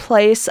only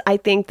place I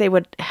think they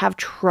would have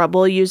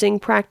trouble using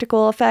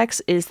practical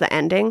effects is the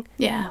ending.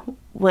 Yeah.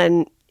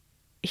 When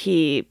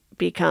he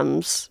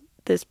becomes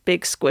this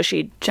big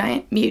squishy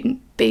giant mutant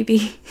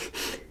baby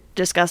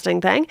disgusting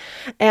thing.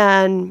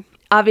 And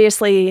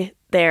obviously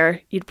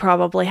there you'd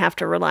probably have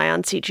to rely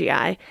on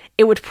CGI.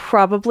 It would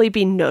probably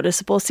be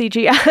noticeable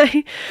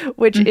CGI,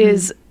 which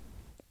is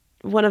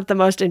one of the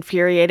most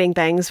infuriating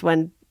things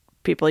when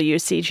people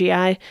use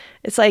CGI.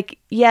 It's like,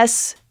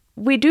 yes,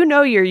 we do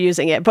know you're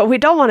using it, but we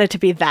don't want it to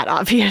be that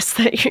obvious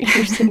that you're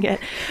using it.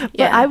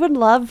 But I would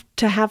love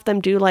to have them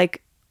do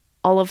like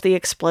all of the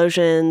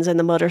explosions and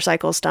the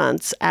motorcycle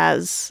stunts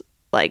as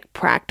like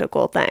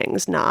practical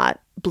things,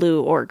 not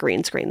blue or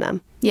green screen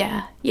them.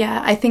 Yeah.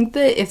 I think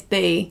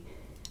that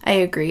I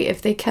agree,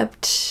 if they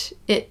kept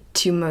it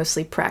to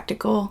mostly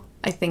practical,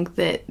 I think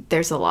that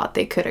there's a lot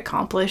they could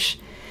accomplish.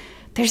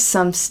 There's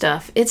some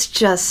stuff.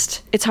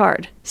 It's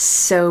hard.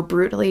 So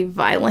brutally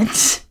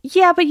violent.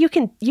 Yeah, but you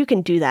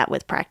can do that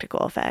with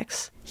practical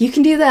effects. You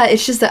can do that.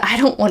 It's just that I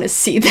don't want to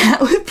see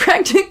that with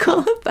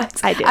practical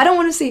effects. I do. I don't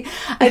want to see...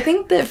 I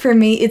think that for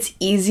me, it's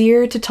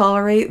easier to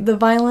tolerate the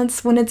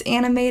violence when it's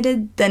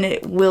animated than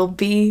it will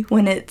be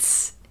when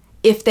it's...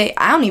 I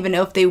don't even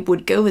know if they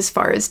would go as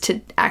far as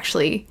to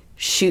actually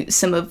shoot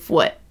some of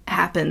what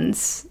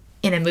happens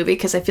in a movie,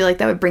 because I feel like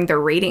that would bring the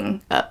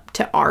rating up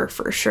to R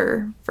for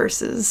sure,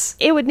 versus...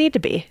 It would need to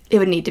be. It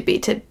would need to be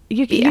to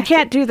You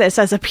can't do this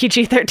as a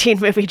PG-13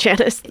 movie,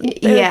 Janice.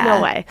 There's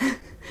no way.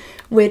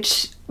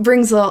 Which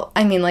brings a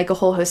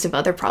whole host of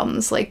other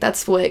problems. Like,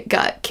 that's what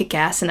got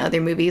Kick-Ass and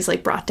other movies,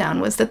 like, brought down,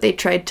 was that they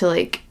tried to,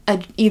 like,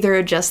 either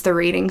adjust the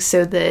rating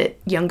so that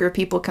younger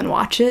people can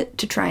watch it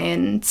to try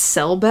and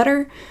sell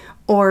better,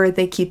 or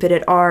they keep it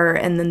at R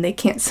and then they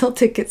can't sell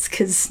tickets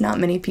because not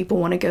many people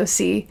want to go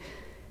see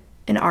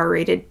an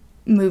R-rated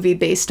movie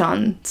based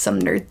on some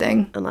nerd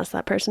thing. Unless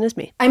that person is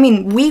me. I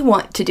mean, we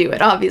want to do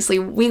it, obviously.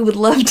 We would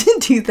love to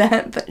do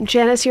that, but...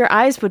 Janice, your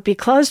eyes would be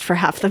closed for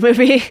half the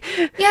movie.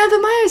 Yeah, but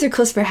my eyes are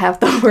closed for half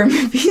the horror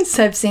movies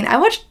I've seen. I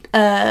watched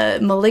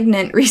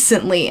Malignant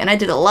recently, and I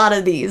did a lot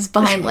of these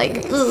behind,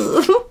 like,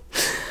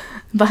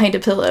 behind a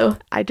pillow.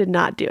 I did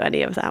not do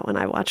any of that when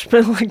I watched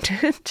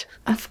Malignant.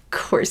 Of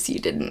course you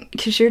didn't,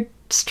 because you're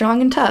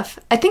strong and tough.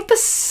 I think the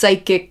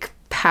psychic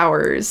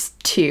powers,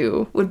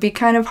 too, would be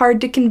kind of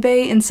hard to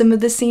convey in some of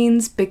the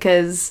scenes,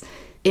 because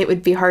it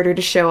would be harder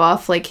to show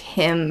off, like,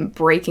 him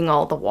breaking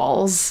all the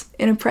walls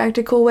in a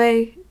practical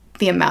way,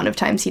 the amount of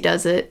times he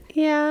does it.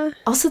 Yeah.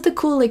 Also the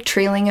cool, like,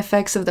 trailing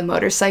effects of the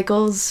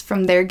motorcycles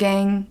from their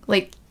gang,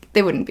 like,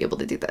 they wouldn't be able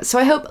to do that. So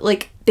I hope,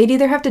 like, they'd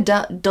either have to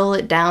dull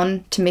it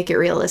down to make it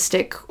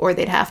realistic, or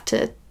they'd have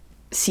to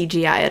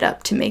CGI it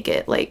up to make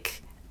it,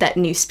 like, that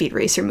new Speed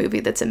Racer movie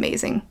that's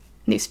amazing.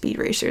 New Speed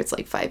Racer, it's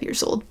like 5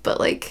 years old, but,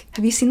 like,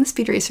 have you seen the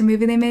Speed Racer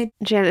movie they made?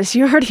 Janice,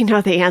 you already know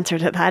the answer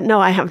to that.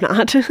 No, I have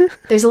not.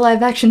 There's a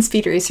live action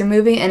Speed Racer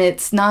movie, and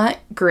it's not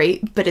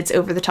great, but it's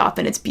over the top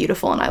and it's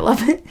beautiful and I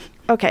love it.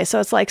 Okay, so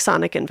it's like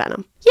Sonic and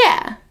Venom.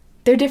 Yeah,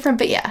 they're different,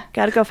 but yeah.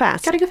 Gotta go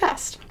fast. Gotta go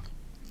fast.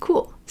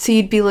 Cool. So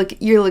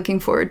you're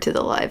looking forward to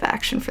the live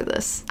action for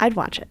this. I'd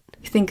watch it.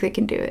 You think they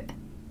can do it?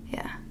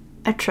 Yeah.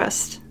 I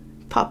trust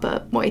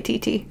Papa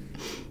Waititi.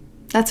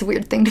 That's a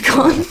weird thing to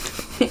call him.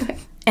 Anyway.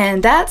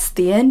 And that's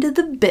the end of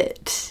the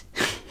bit.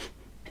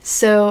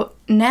 So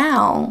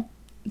now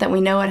that we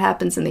know what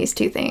happens in these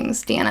two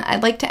things, Deanna,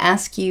 I'd like to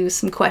ask you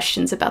some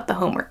questions about the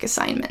homework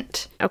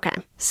assignment. Okay.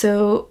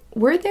 So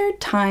were there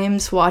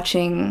times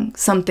watching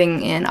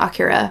something in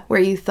Akira where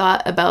you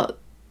thought about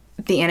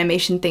the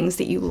animation things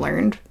that you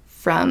learned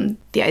from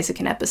the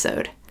Isaacan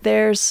episode?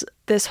 There's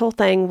this whole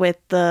thing with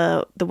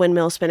the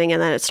windmill spinning, and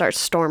then it starts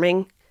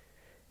storming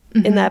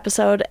in the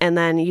episode, and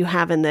then you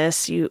have in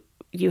this, you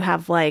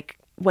have, like,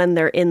 when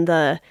they're in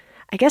the,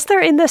 I guess they're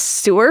in the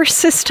sewer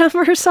system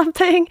or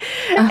something,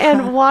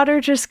 and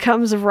water just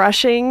comes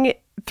rushing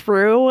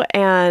through,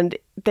 and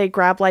they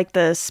grab, like,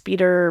 the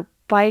speeder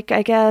bike,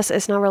 I guess.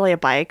 It's not really a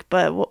bike,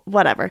 but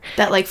whatever.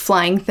 That, like,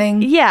 flying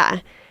thing? Yeah.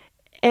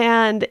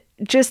 And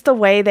just the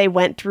way they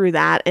went through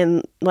that,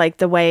 and, like,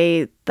 the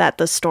way that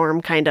the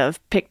storm kind of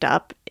picked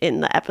up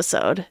in the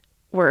episode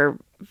were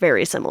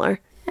very similar.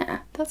 Yeah,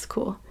 that's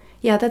cool.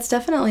 Yeah, that's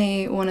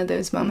definitely one of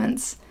those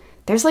moments.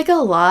 There's, like, a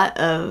lot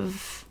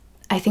of...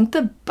 I think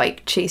the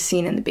bike chase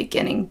scene in the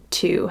beginning,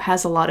 too,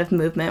 has a lot of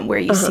movement where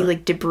you see,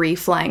 like, debris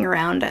flying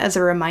around as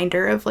a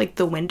reminder of, like,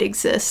 the wind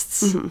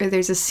exists. Or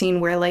there's a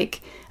scene where,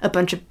 like, a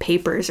bunch of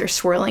papers are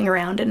swirling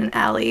around in an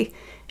alley,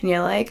 and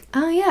you're like,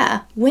 oh,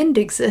 yeah, wind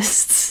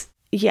exists.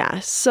 Yeah,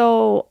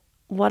 so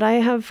what I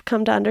have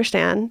come to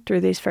understand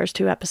through these first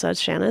 2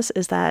 episodes, Janice,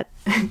 is that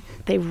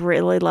they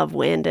really love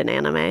wind in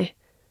anime.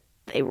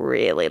 They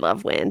really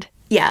love wind.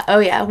 Yeah, oh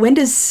yeah, wind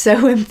is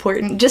so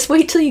important. Just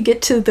wait till you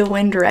get to The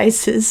Wind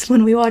Rises.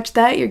 When we watch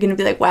that, you're going to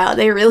be like, wow,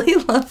 they really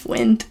love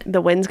wind. The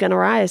wind's going to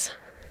rise.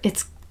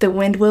 The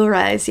wind will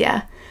rise,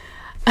 yeah.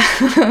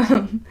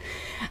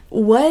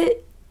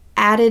 What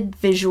added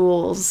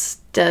visuals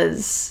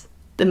does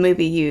the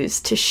movie use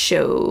to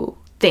show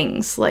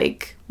things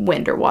like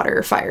wind or water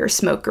or fire or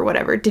smoke or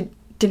whatever? Did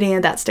any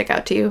of that stick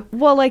out to you?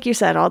 Well, like you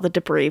said, all the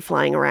debris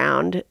flying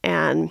around,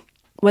 and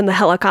when the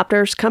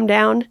helicopters come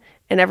down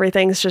and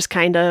everything's just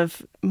kind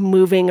of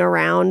moving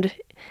around,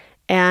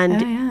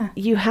 and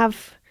you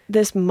have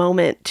this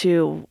moment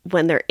too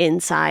when they're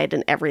inside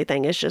and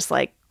everything is just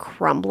like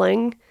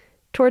crumbling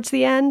towards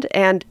the end,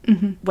 and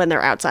when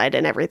they're outside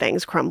and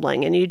everything's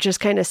crumbling, and you just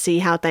kind of see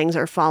how things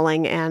are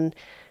falling and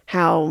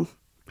how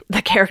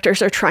the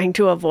characters are trying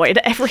to avoid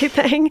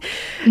everything.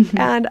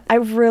 And I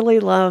really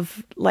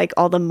love, like,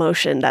 all the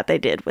motion that they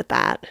did with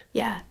that.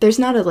 Yeah, there's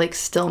not a, like,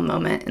 still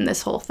moment in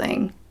this whole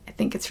thing. I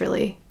think it's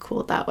really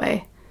cool that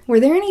way. Were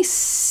there any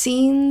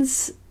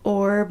scenes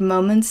or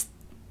moments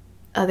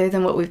other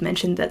than what we've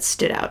mentioned that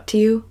stood out to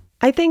you?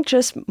 I think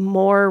just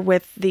more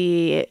with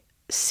the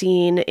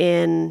scene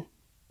in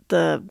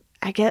the,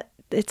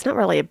 it's not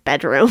really a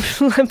bedroom,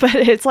 but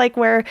it's like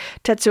where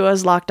Tetsuo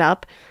is locked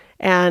up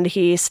and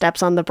he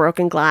steps on the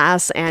broken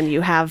glass and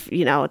you have,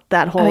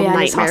 that whole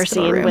nightmare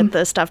scene room with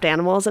the stuffed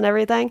animals and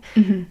everything.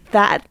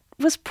 That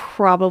was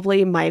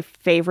probably my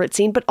favorite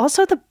scene, but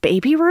also the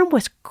baby room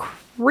was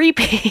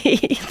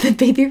creepy. The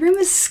baby room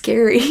is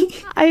scary.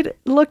 I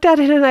looked at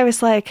it and I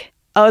was like,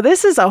 oh,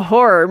 this is a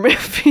horror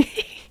movie.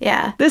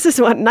 Yeah. This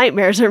is what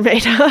nightmares are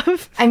made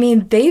of. I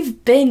mean,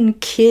 they've been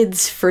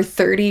kids for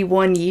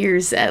 31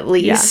 years at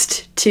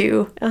least,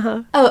 too.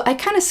 Uh-huh. Oh, I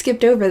kind of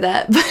skipped over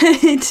that,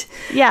 but...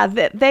 Yeah,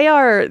 they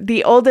are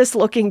the oldest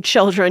looking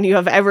children you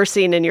have ever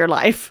seen in your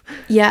life.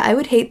 Yeah, I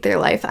would hate their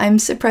life. I'm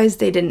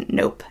surprised they didn't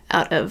nope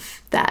out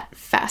of that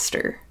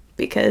faster,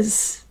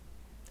 because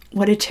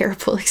what a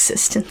terrible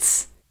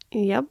existence.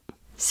 Yep.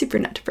 Super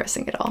not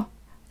depressing at all.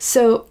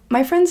 So,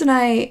 my friends and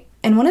I...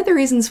 And one of the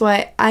reasons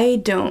why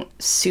I don't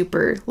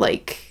super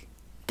like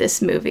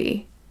this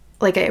movie,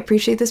 like I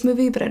appreciate this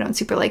movie, but I don't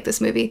super like this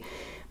movie.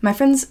 My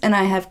friends and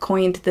I have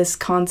coined this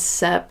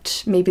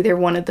concept. Maybe they're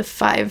one of the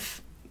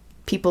 5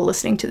 people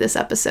listening to this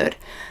episode.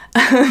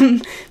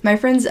 My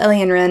friends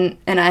Ellie and Ren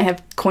and I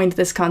have coined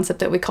this concept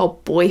that we call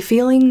boy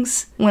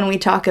feelings when we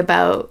talk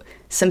about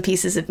some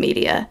pieces of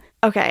media.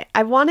 Okay,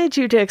 I wanted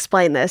you to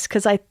explain this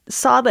because I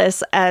saw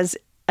this as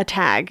a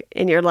tag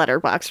in your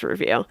Letterboxd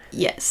review.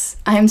 Yes.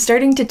 I'm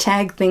starting to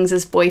tag things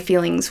as boy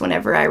feelings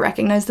whenever I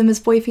recognize them as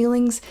boy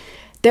feelings.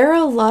 There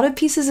are a lot of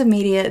pieces of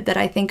media that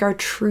I think are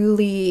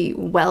truly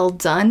well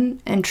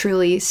done and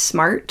truly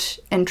smart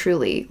and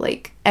truly,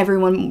 like,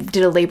 everyone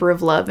did a labor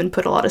of love and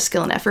put a lot of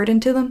skill and effort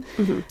into them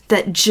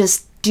that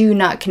just do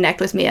not connect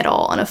with me at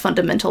all on a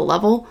fundamental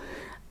level.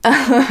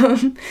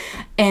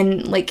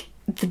 And, like,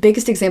 the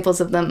biggest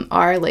examples of them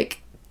are,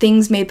 like,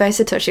 things made by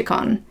Satoshi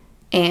Kon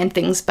and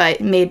things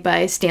made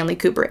by Stanley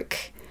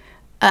Kubrick,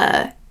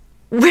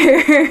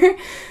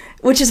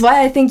 which is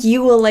why I think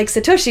you will like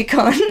Satoshi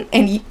Kon,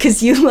 and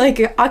because you like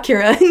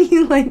Akira and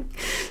you like,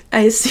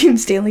 I assume,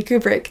 Stanley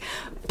Kubrick,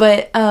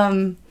 but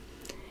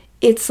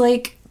it's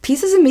like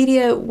pieces of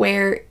media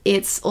where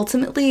it's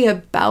ultimately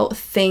about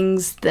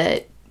things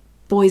that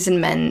boys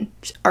and men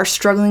are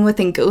struggling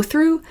with and go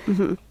through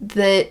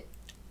that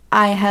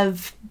I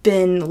have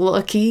been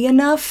lucky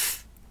enough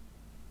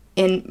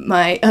in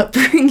my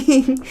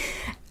upbringing.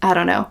 I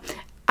don't know.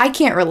 I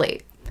can't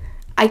relate.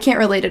 I can't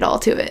relate at all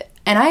to it.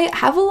 And I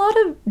have a lot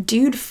of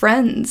dude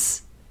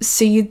friends.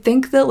 So you'd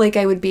think that, like,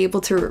 I would be able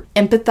to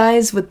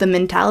empathize with the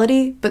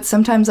mentality, but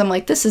sometimes I'm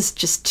like, this is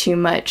just too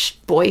much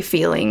boy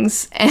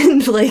feelings.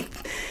 And, like,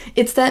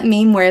 it's that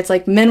meme where it's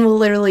like men will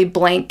literally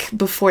blank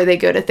before they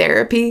go to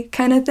therapy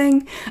kind of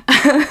thing.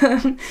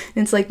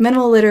 It's like men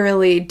will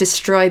literally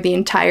destroy the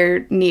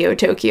entire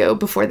Neo-Tokyo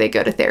before they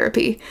go to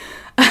therapy.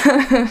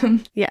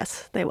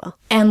 Yes, they will.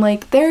 And,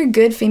 like, there are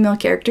good female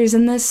characters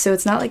in this, so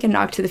it's not like a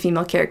knock to the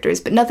female characters,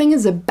 but nothing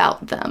is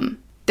about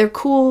them. They're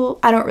cool.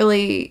 I don't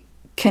really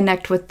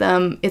connect with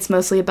them. It's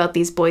mostly about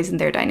these boys and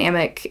their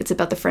dynamic. It's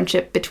about the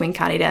friendship between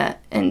Kaneda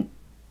and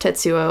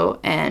Tetsuo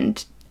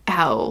and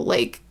how,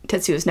 like,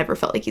 Tetsuo's never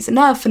felt like he's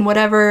enough and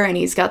whatever, and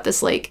he's got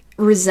this, like,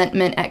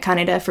 resentment at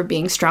Kaneda for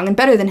being strong and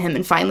better than him,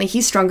 and finally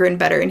he's stronger and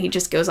better, and he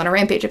just goes on a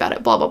rampage about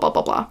it, blah, blah, blah,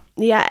 blah, blah.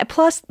 Yeah,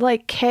 plus,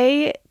 like,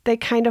 Kay, they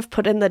kind of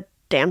put in the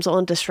damsel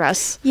in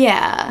distress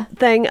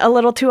thing a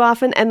little too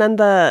often, and then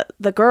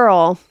the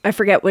girl, I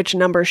forget which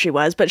number she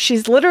was, but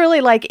she's literally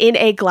like in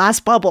a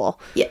glass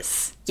bubble.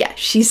 Yes. Yeah,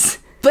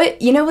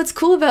 but you know what's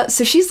cool about,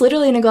 so she's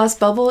literally in a glass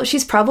bubble.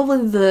 She's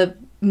probably the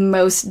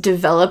most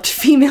developed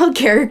female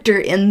character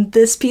in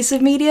this piece of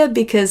media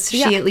because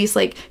she at least,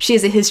 like, she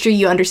has a history,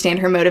 you understand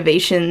her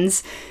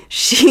motivations.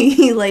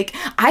 She, like,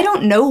 I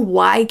don't know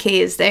why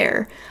Kay is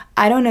there.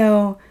 I don't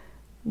know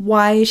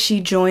why she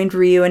joined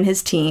Ryu and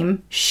his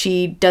team.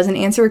 She doesn't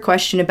answer a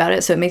question about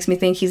it, so it makes me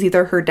think he's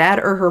either her dad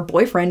or her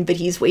boyfriend, but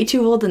he's way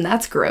too old and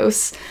that's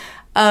gross.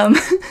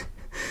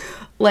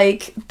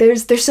 Like,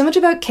 there's so much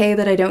about Kay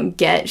that I don't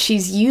get.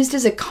 She's used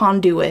as a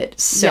conduit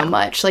so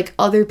much. Like,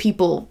 other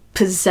people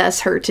possess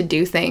her to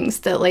do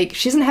things that, like,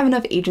 she doesn't have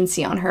enough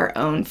agency on her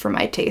own for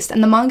my taste.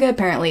 And the manga,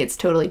 apparently, it's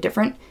totally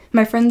different,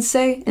 my friends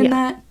say, in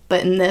that.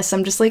 But in this,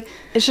 I'm just like...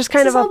 It's just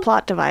kind of a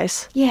plot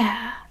device.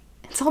 Yeah.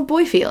 It's all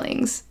boy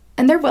feelings.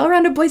 And they're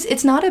well-rounded boys.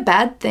 It's not a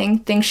bad thing.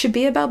 Things should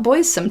be about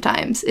boys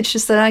sometimes. It's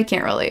just that I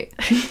can't relate.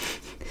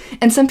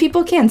 And some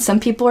people can.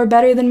 Some people are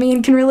better than me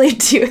and can relate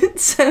to it.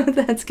 So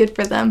that's good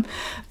for them.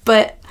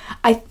 But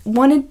I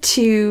wanted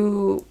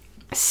to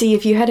see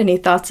if you had any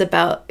thoughts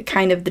about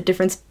kind of the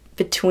difference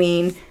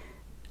between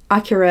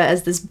Akira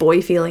as this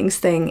boy feelings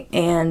thing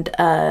and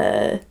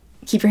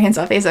Keep Your Hands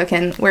Off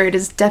Eizouken, where it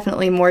is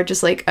definitely more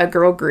just like a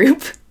girl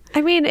group.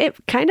 I mean, it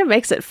kind of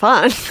makes it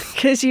fun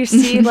because you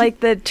see like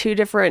the two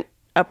different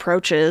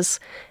approaches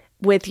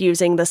with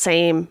using the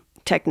same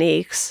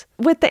techniques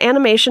with the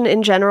animation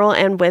in general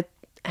and with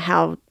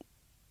how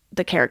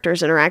the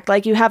characters interact.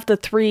 Like, you have the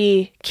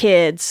 3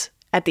 kids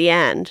at the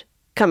end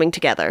coming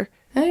together.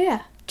 Oh,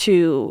 yeah.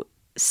 To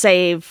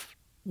save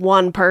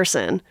one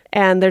person.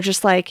 And they're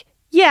just like,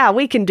 yeah,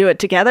 we can do it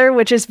together,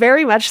 which is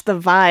very much the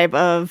vibe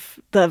of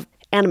the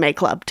anime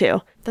club,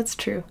 too. That's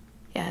true.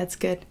 Yeah, it's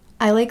good.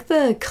 I like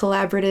the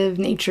collaborative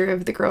nature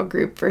of the girl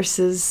group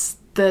versus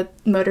the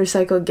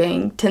motorcycle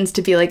gang tends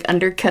to be like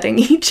undercutting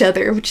each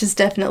other, which is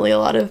definitely a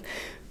lot of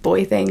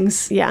boy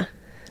things. Yeah.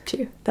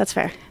 Too. That's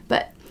fair.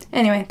 But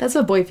anyway, that's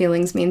what boy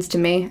feelings means to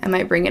me. I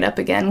might bring it up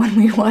again when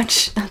we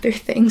watch other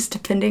things,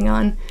 depending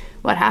on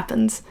what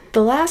happens.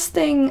 The last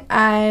thing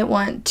I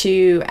want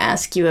to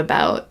ask you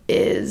about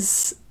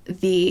is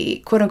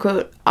the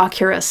quote-unquote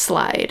Akira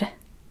slide.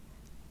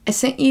 I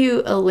sent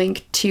you a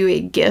link to a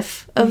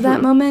GIF of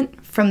that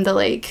moment from the,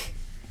 like,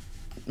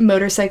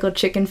 motorcycle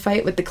chicken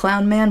fight with the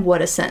clown man.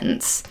 What a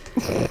sentence.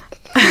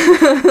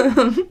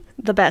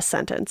 The best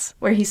sentence.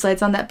 Where he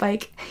slides on that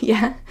bike.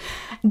 Yeah.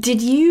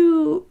 Did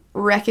you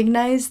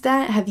recognize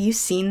that? Have you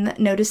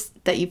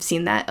noticed that you've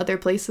seen that other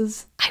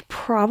places? I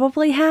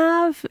probably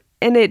have,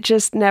 and it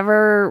just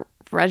never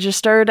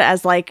registered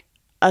as like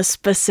a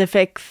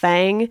specific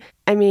thing.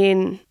 I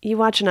mean, you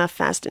watch enough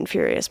Fast and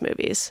Furious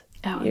movies.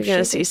 Oh, you're going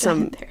to see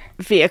some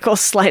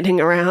vehicles sliding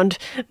around,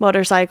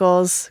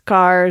 motorcycles,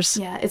 cars.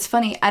 Yeah, it's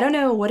funny. I don't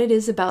know what it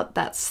is about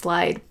that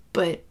slide,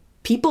 but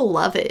people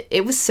love it.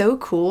 It was so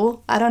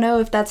cool. I don't know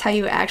if that's how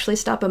you actually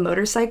stop a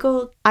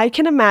motorcycle. I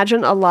can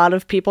imagine a lot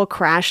of people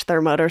crash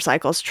their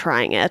motorcycles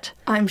trying it.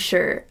 I'm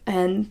sure.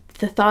 And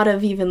the thought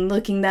of even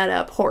looking that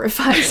up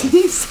horrifies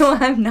me, so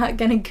I'm not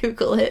going to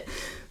Google it.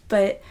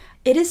 But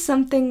it is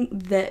something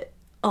that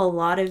a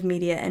lot of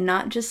media, and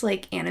not just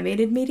like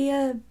animated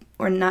media,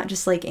 or not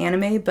just like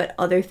anime, but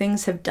other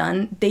things have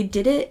done. They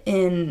did it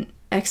in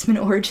X-Men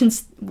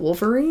Origins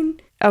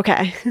Wolverine.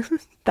 Okay,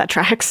 that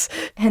tracks.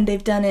 And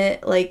they've done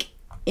it like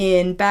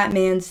in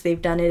Batman's,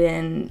 they've done it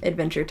in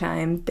Adventure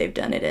Time, they've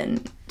done it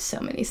in so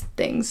many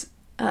things,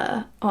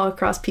 all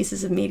across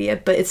pieces of media.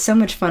 But it's so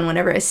much fun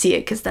whenever I see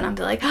it, because then I'll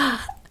be like,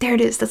 ah, there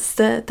it is, that's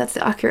the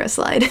Akira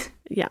slide.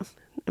 Yeah,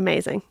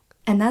 amazing.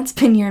 And that's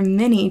been your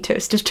mini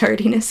toast of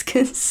tardiness,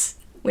 because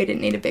we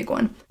didn't need a big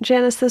one.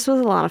 Janice, this was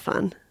a lot of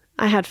fun.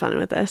 I had fun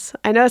with this.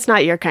 I know it's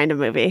not your kind of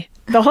movie.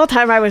 The whole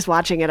time I was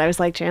watching it, I was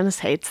like, Janice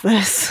hates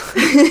this.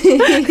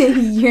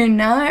 You're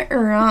not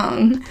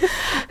wrong.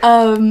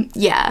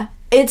 Yeah.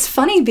 It's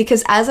funny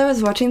because as I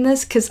was watching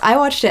this, because I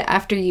watched it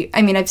after you,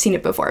 I mean, I've seen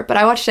it before, but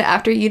I watched it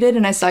after you did,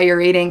 and I saw your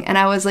rating, and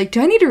I was like,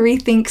 do I need to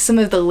rethink some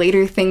of the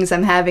later things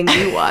I'm having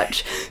you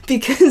watch?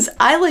 Because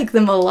I like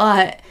them a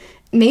lot.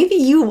 Maybe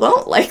you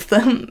won't like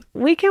them.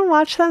 We can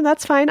watch them.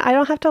 That's fine. I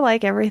don't have to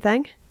like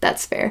everything.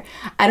 That's fair.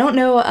 I don't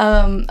know,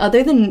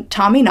 other than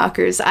Tommy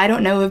Knockers, I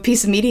don't know a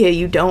piece of media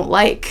you don't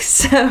like,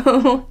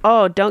 so...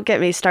 Oh, don't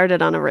get me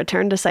started on a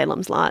Return to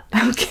Salem's Lot.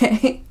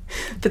 Okay.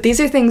 But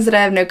these are things that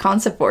I have no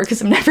concept for, because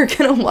I'm never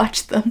going to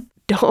watch them.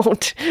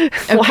 Don't.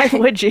 Okay. Why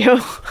would you?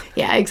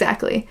 Yeah,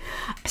 exactly.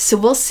 So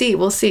we'll see,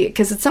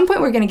 because at some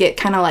point we're going to get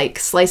kind of like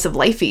slice of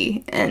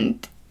lifey,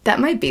 and that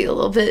might be a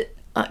little bit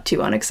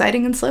too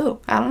unexciting and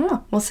slow. I don't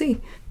know. We'll see.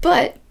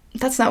 But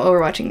that's not what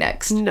we're watching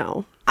next.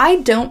 No. I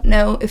don't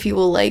know if you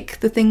will like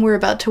the thing we're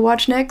about to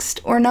watch next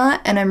or not,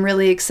 and I'm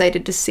really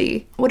excited to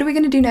see. What are we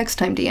going to do next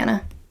time,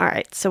 Deanna? All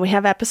right, so we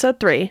have episode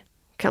 3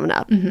 coming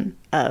up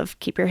of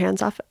Keep Your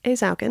Hands Off a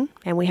Zaukin,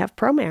 and we have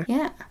Promare.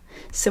 Yeah.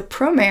 So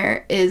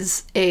Promare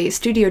is a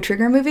Studio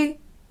Trigger movie,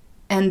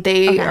 and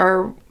they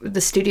are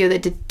the studio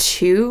that did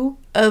 2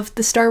 of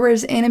the Star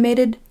Wars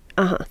animated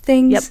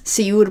things. Yep.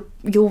 So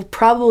you'll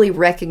probably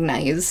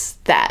recognize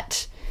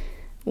that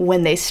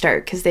when they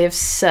start, because they have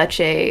such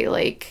a,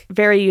 like...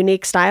 Very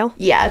unique style?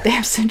 Yeah, they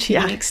have such a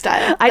unique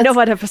style. I know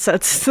what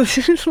episodes,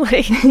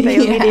 like, they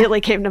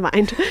immediately came to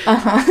mind.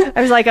 I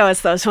was like, oh,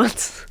 it's those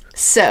ones.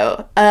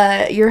 So,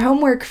 your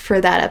homework for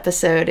that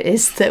episode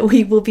is that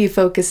we will be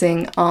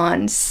focusing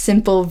on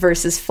simple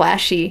versus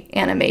flashy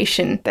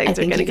animation. Things I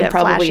think you can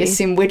probably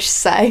assume which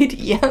side.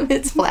 Yeah,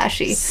 it's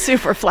flashy.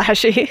 Super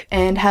flashy.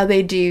 And how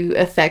they do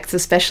effects,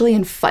 especially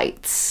in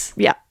fights.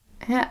 Yeah.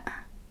 Yeah.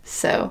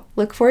 So,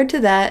 look forward to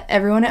that.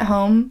 Everyone at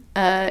home,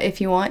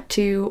 if you want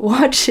to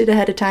watch it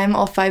ahead of time,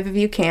 all 5 of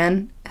you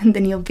can, and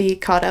then you'll be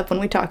caught up when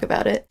we talk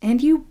about it.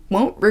 And you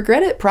won't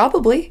regret it,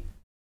 probably.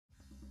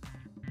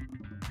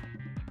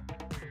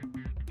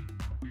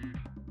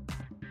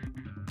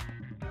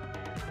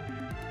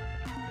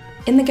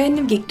 In the Guidance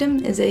of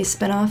Geekdom is a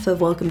spinoff of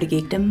Welcome to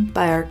Geekdom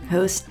by our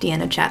host,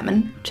 Deanna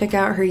Chapman. Check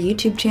out her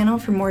YouTube channel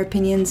for more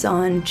opinions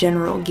on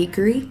general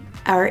geekery.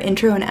 Our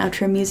intro and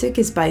outro music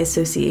is by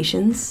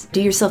Associations.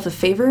 Do yourself a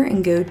favor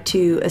and go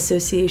to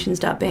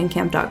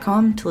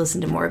associations.bandcamp.com to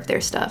listen to more of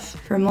their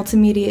stuff. For a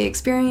multimedia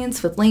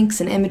experience with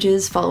links and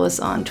images, follow us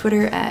on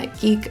Twitter at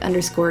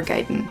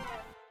geek_Gaiden.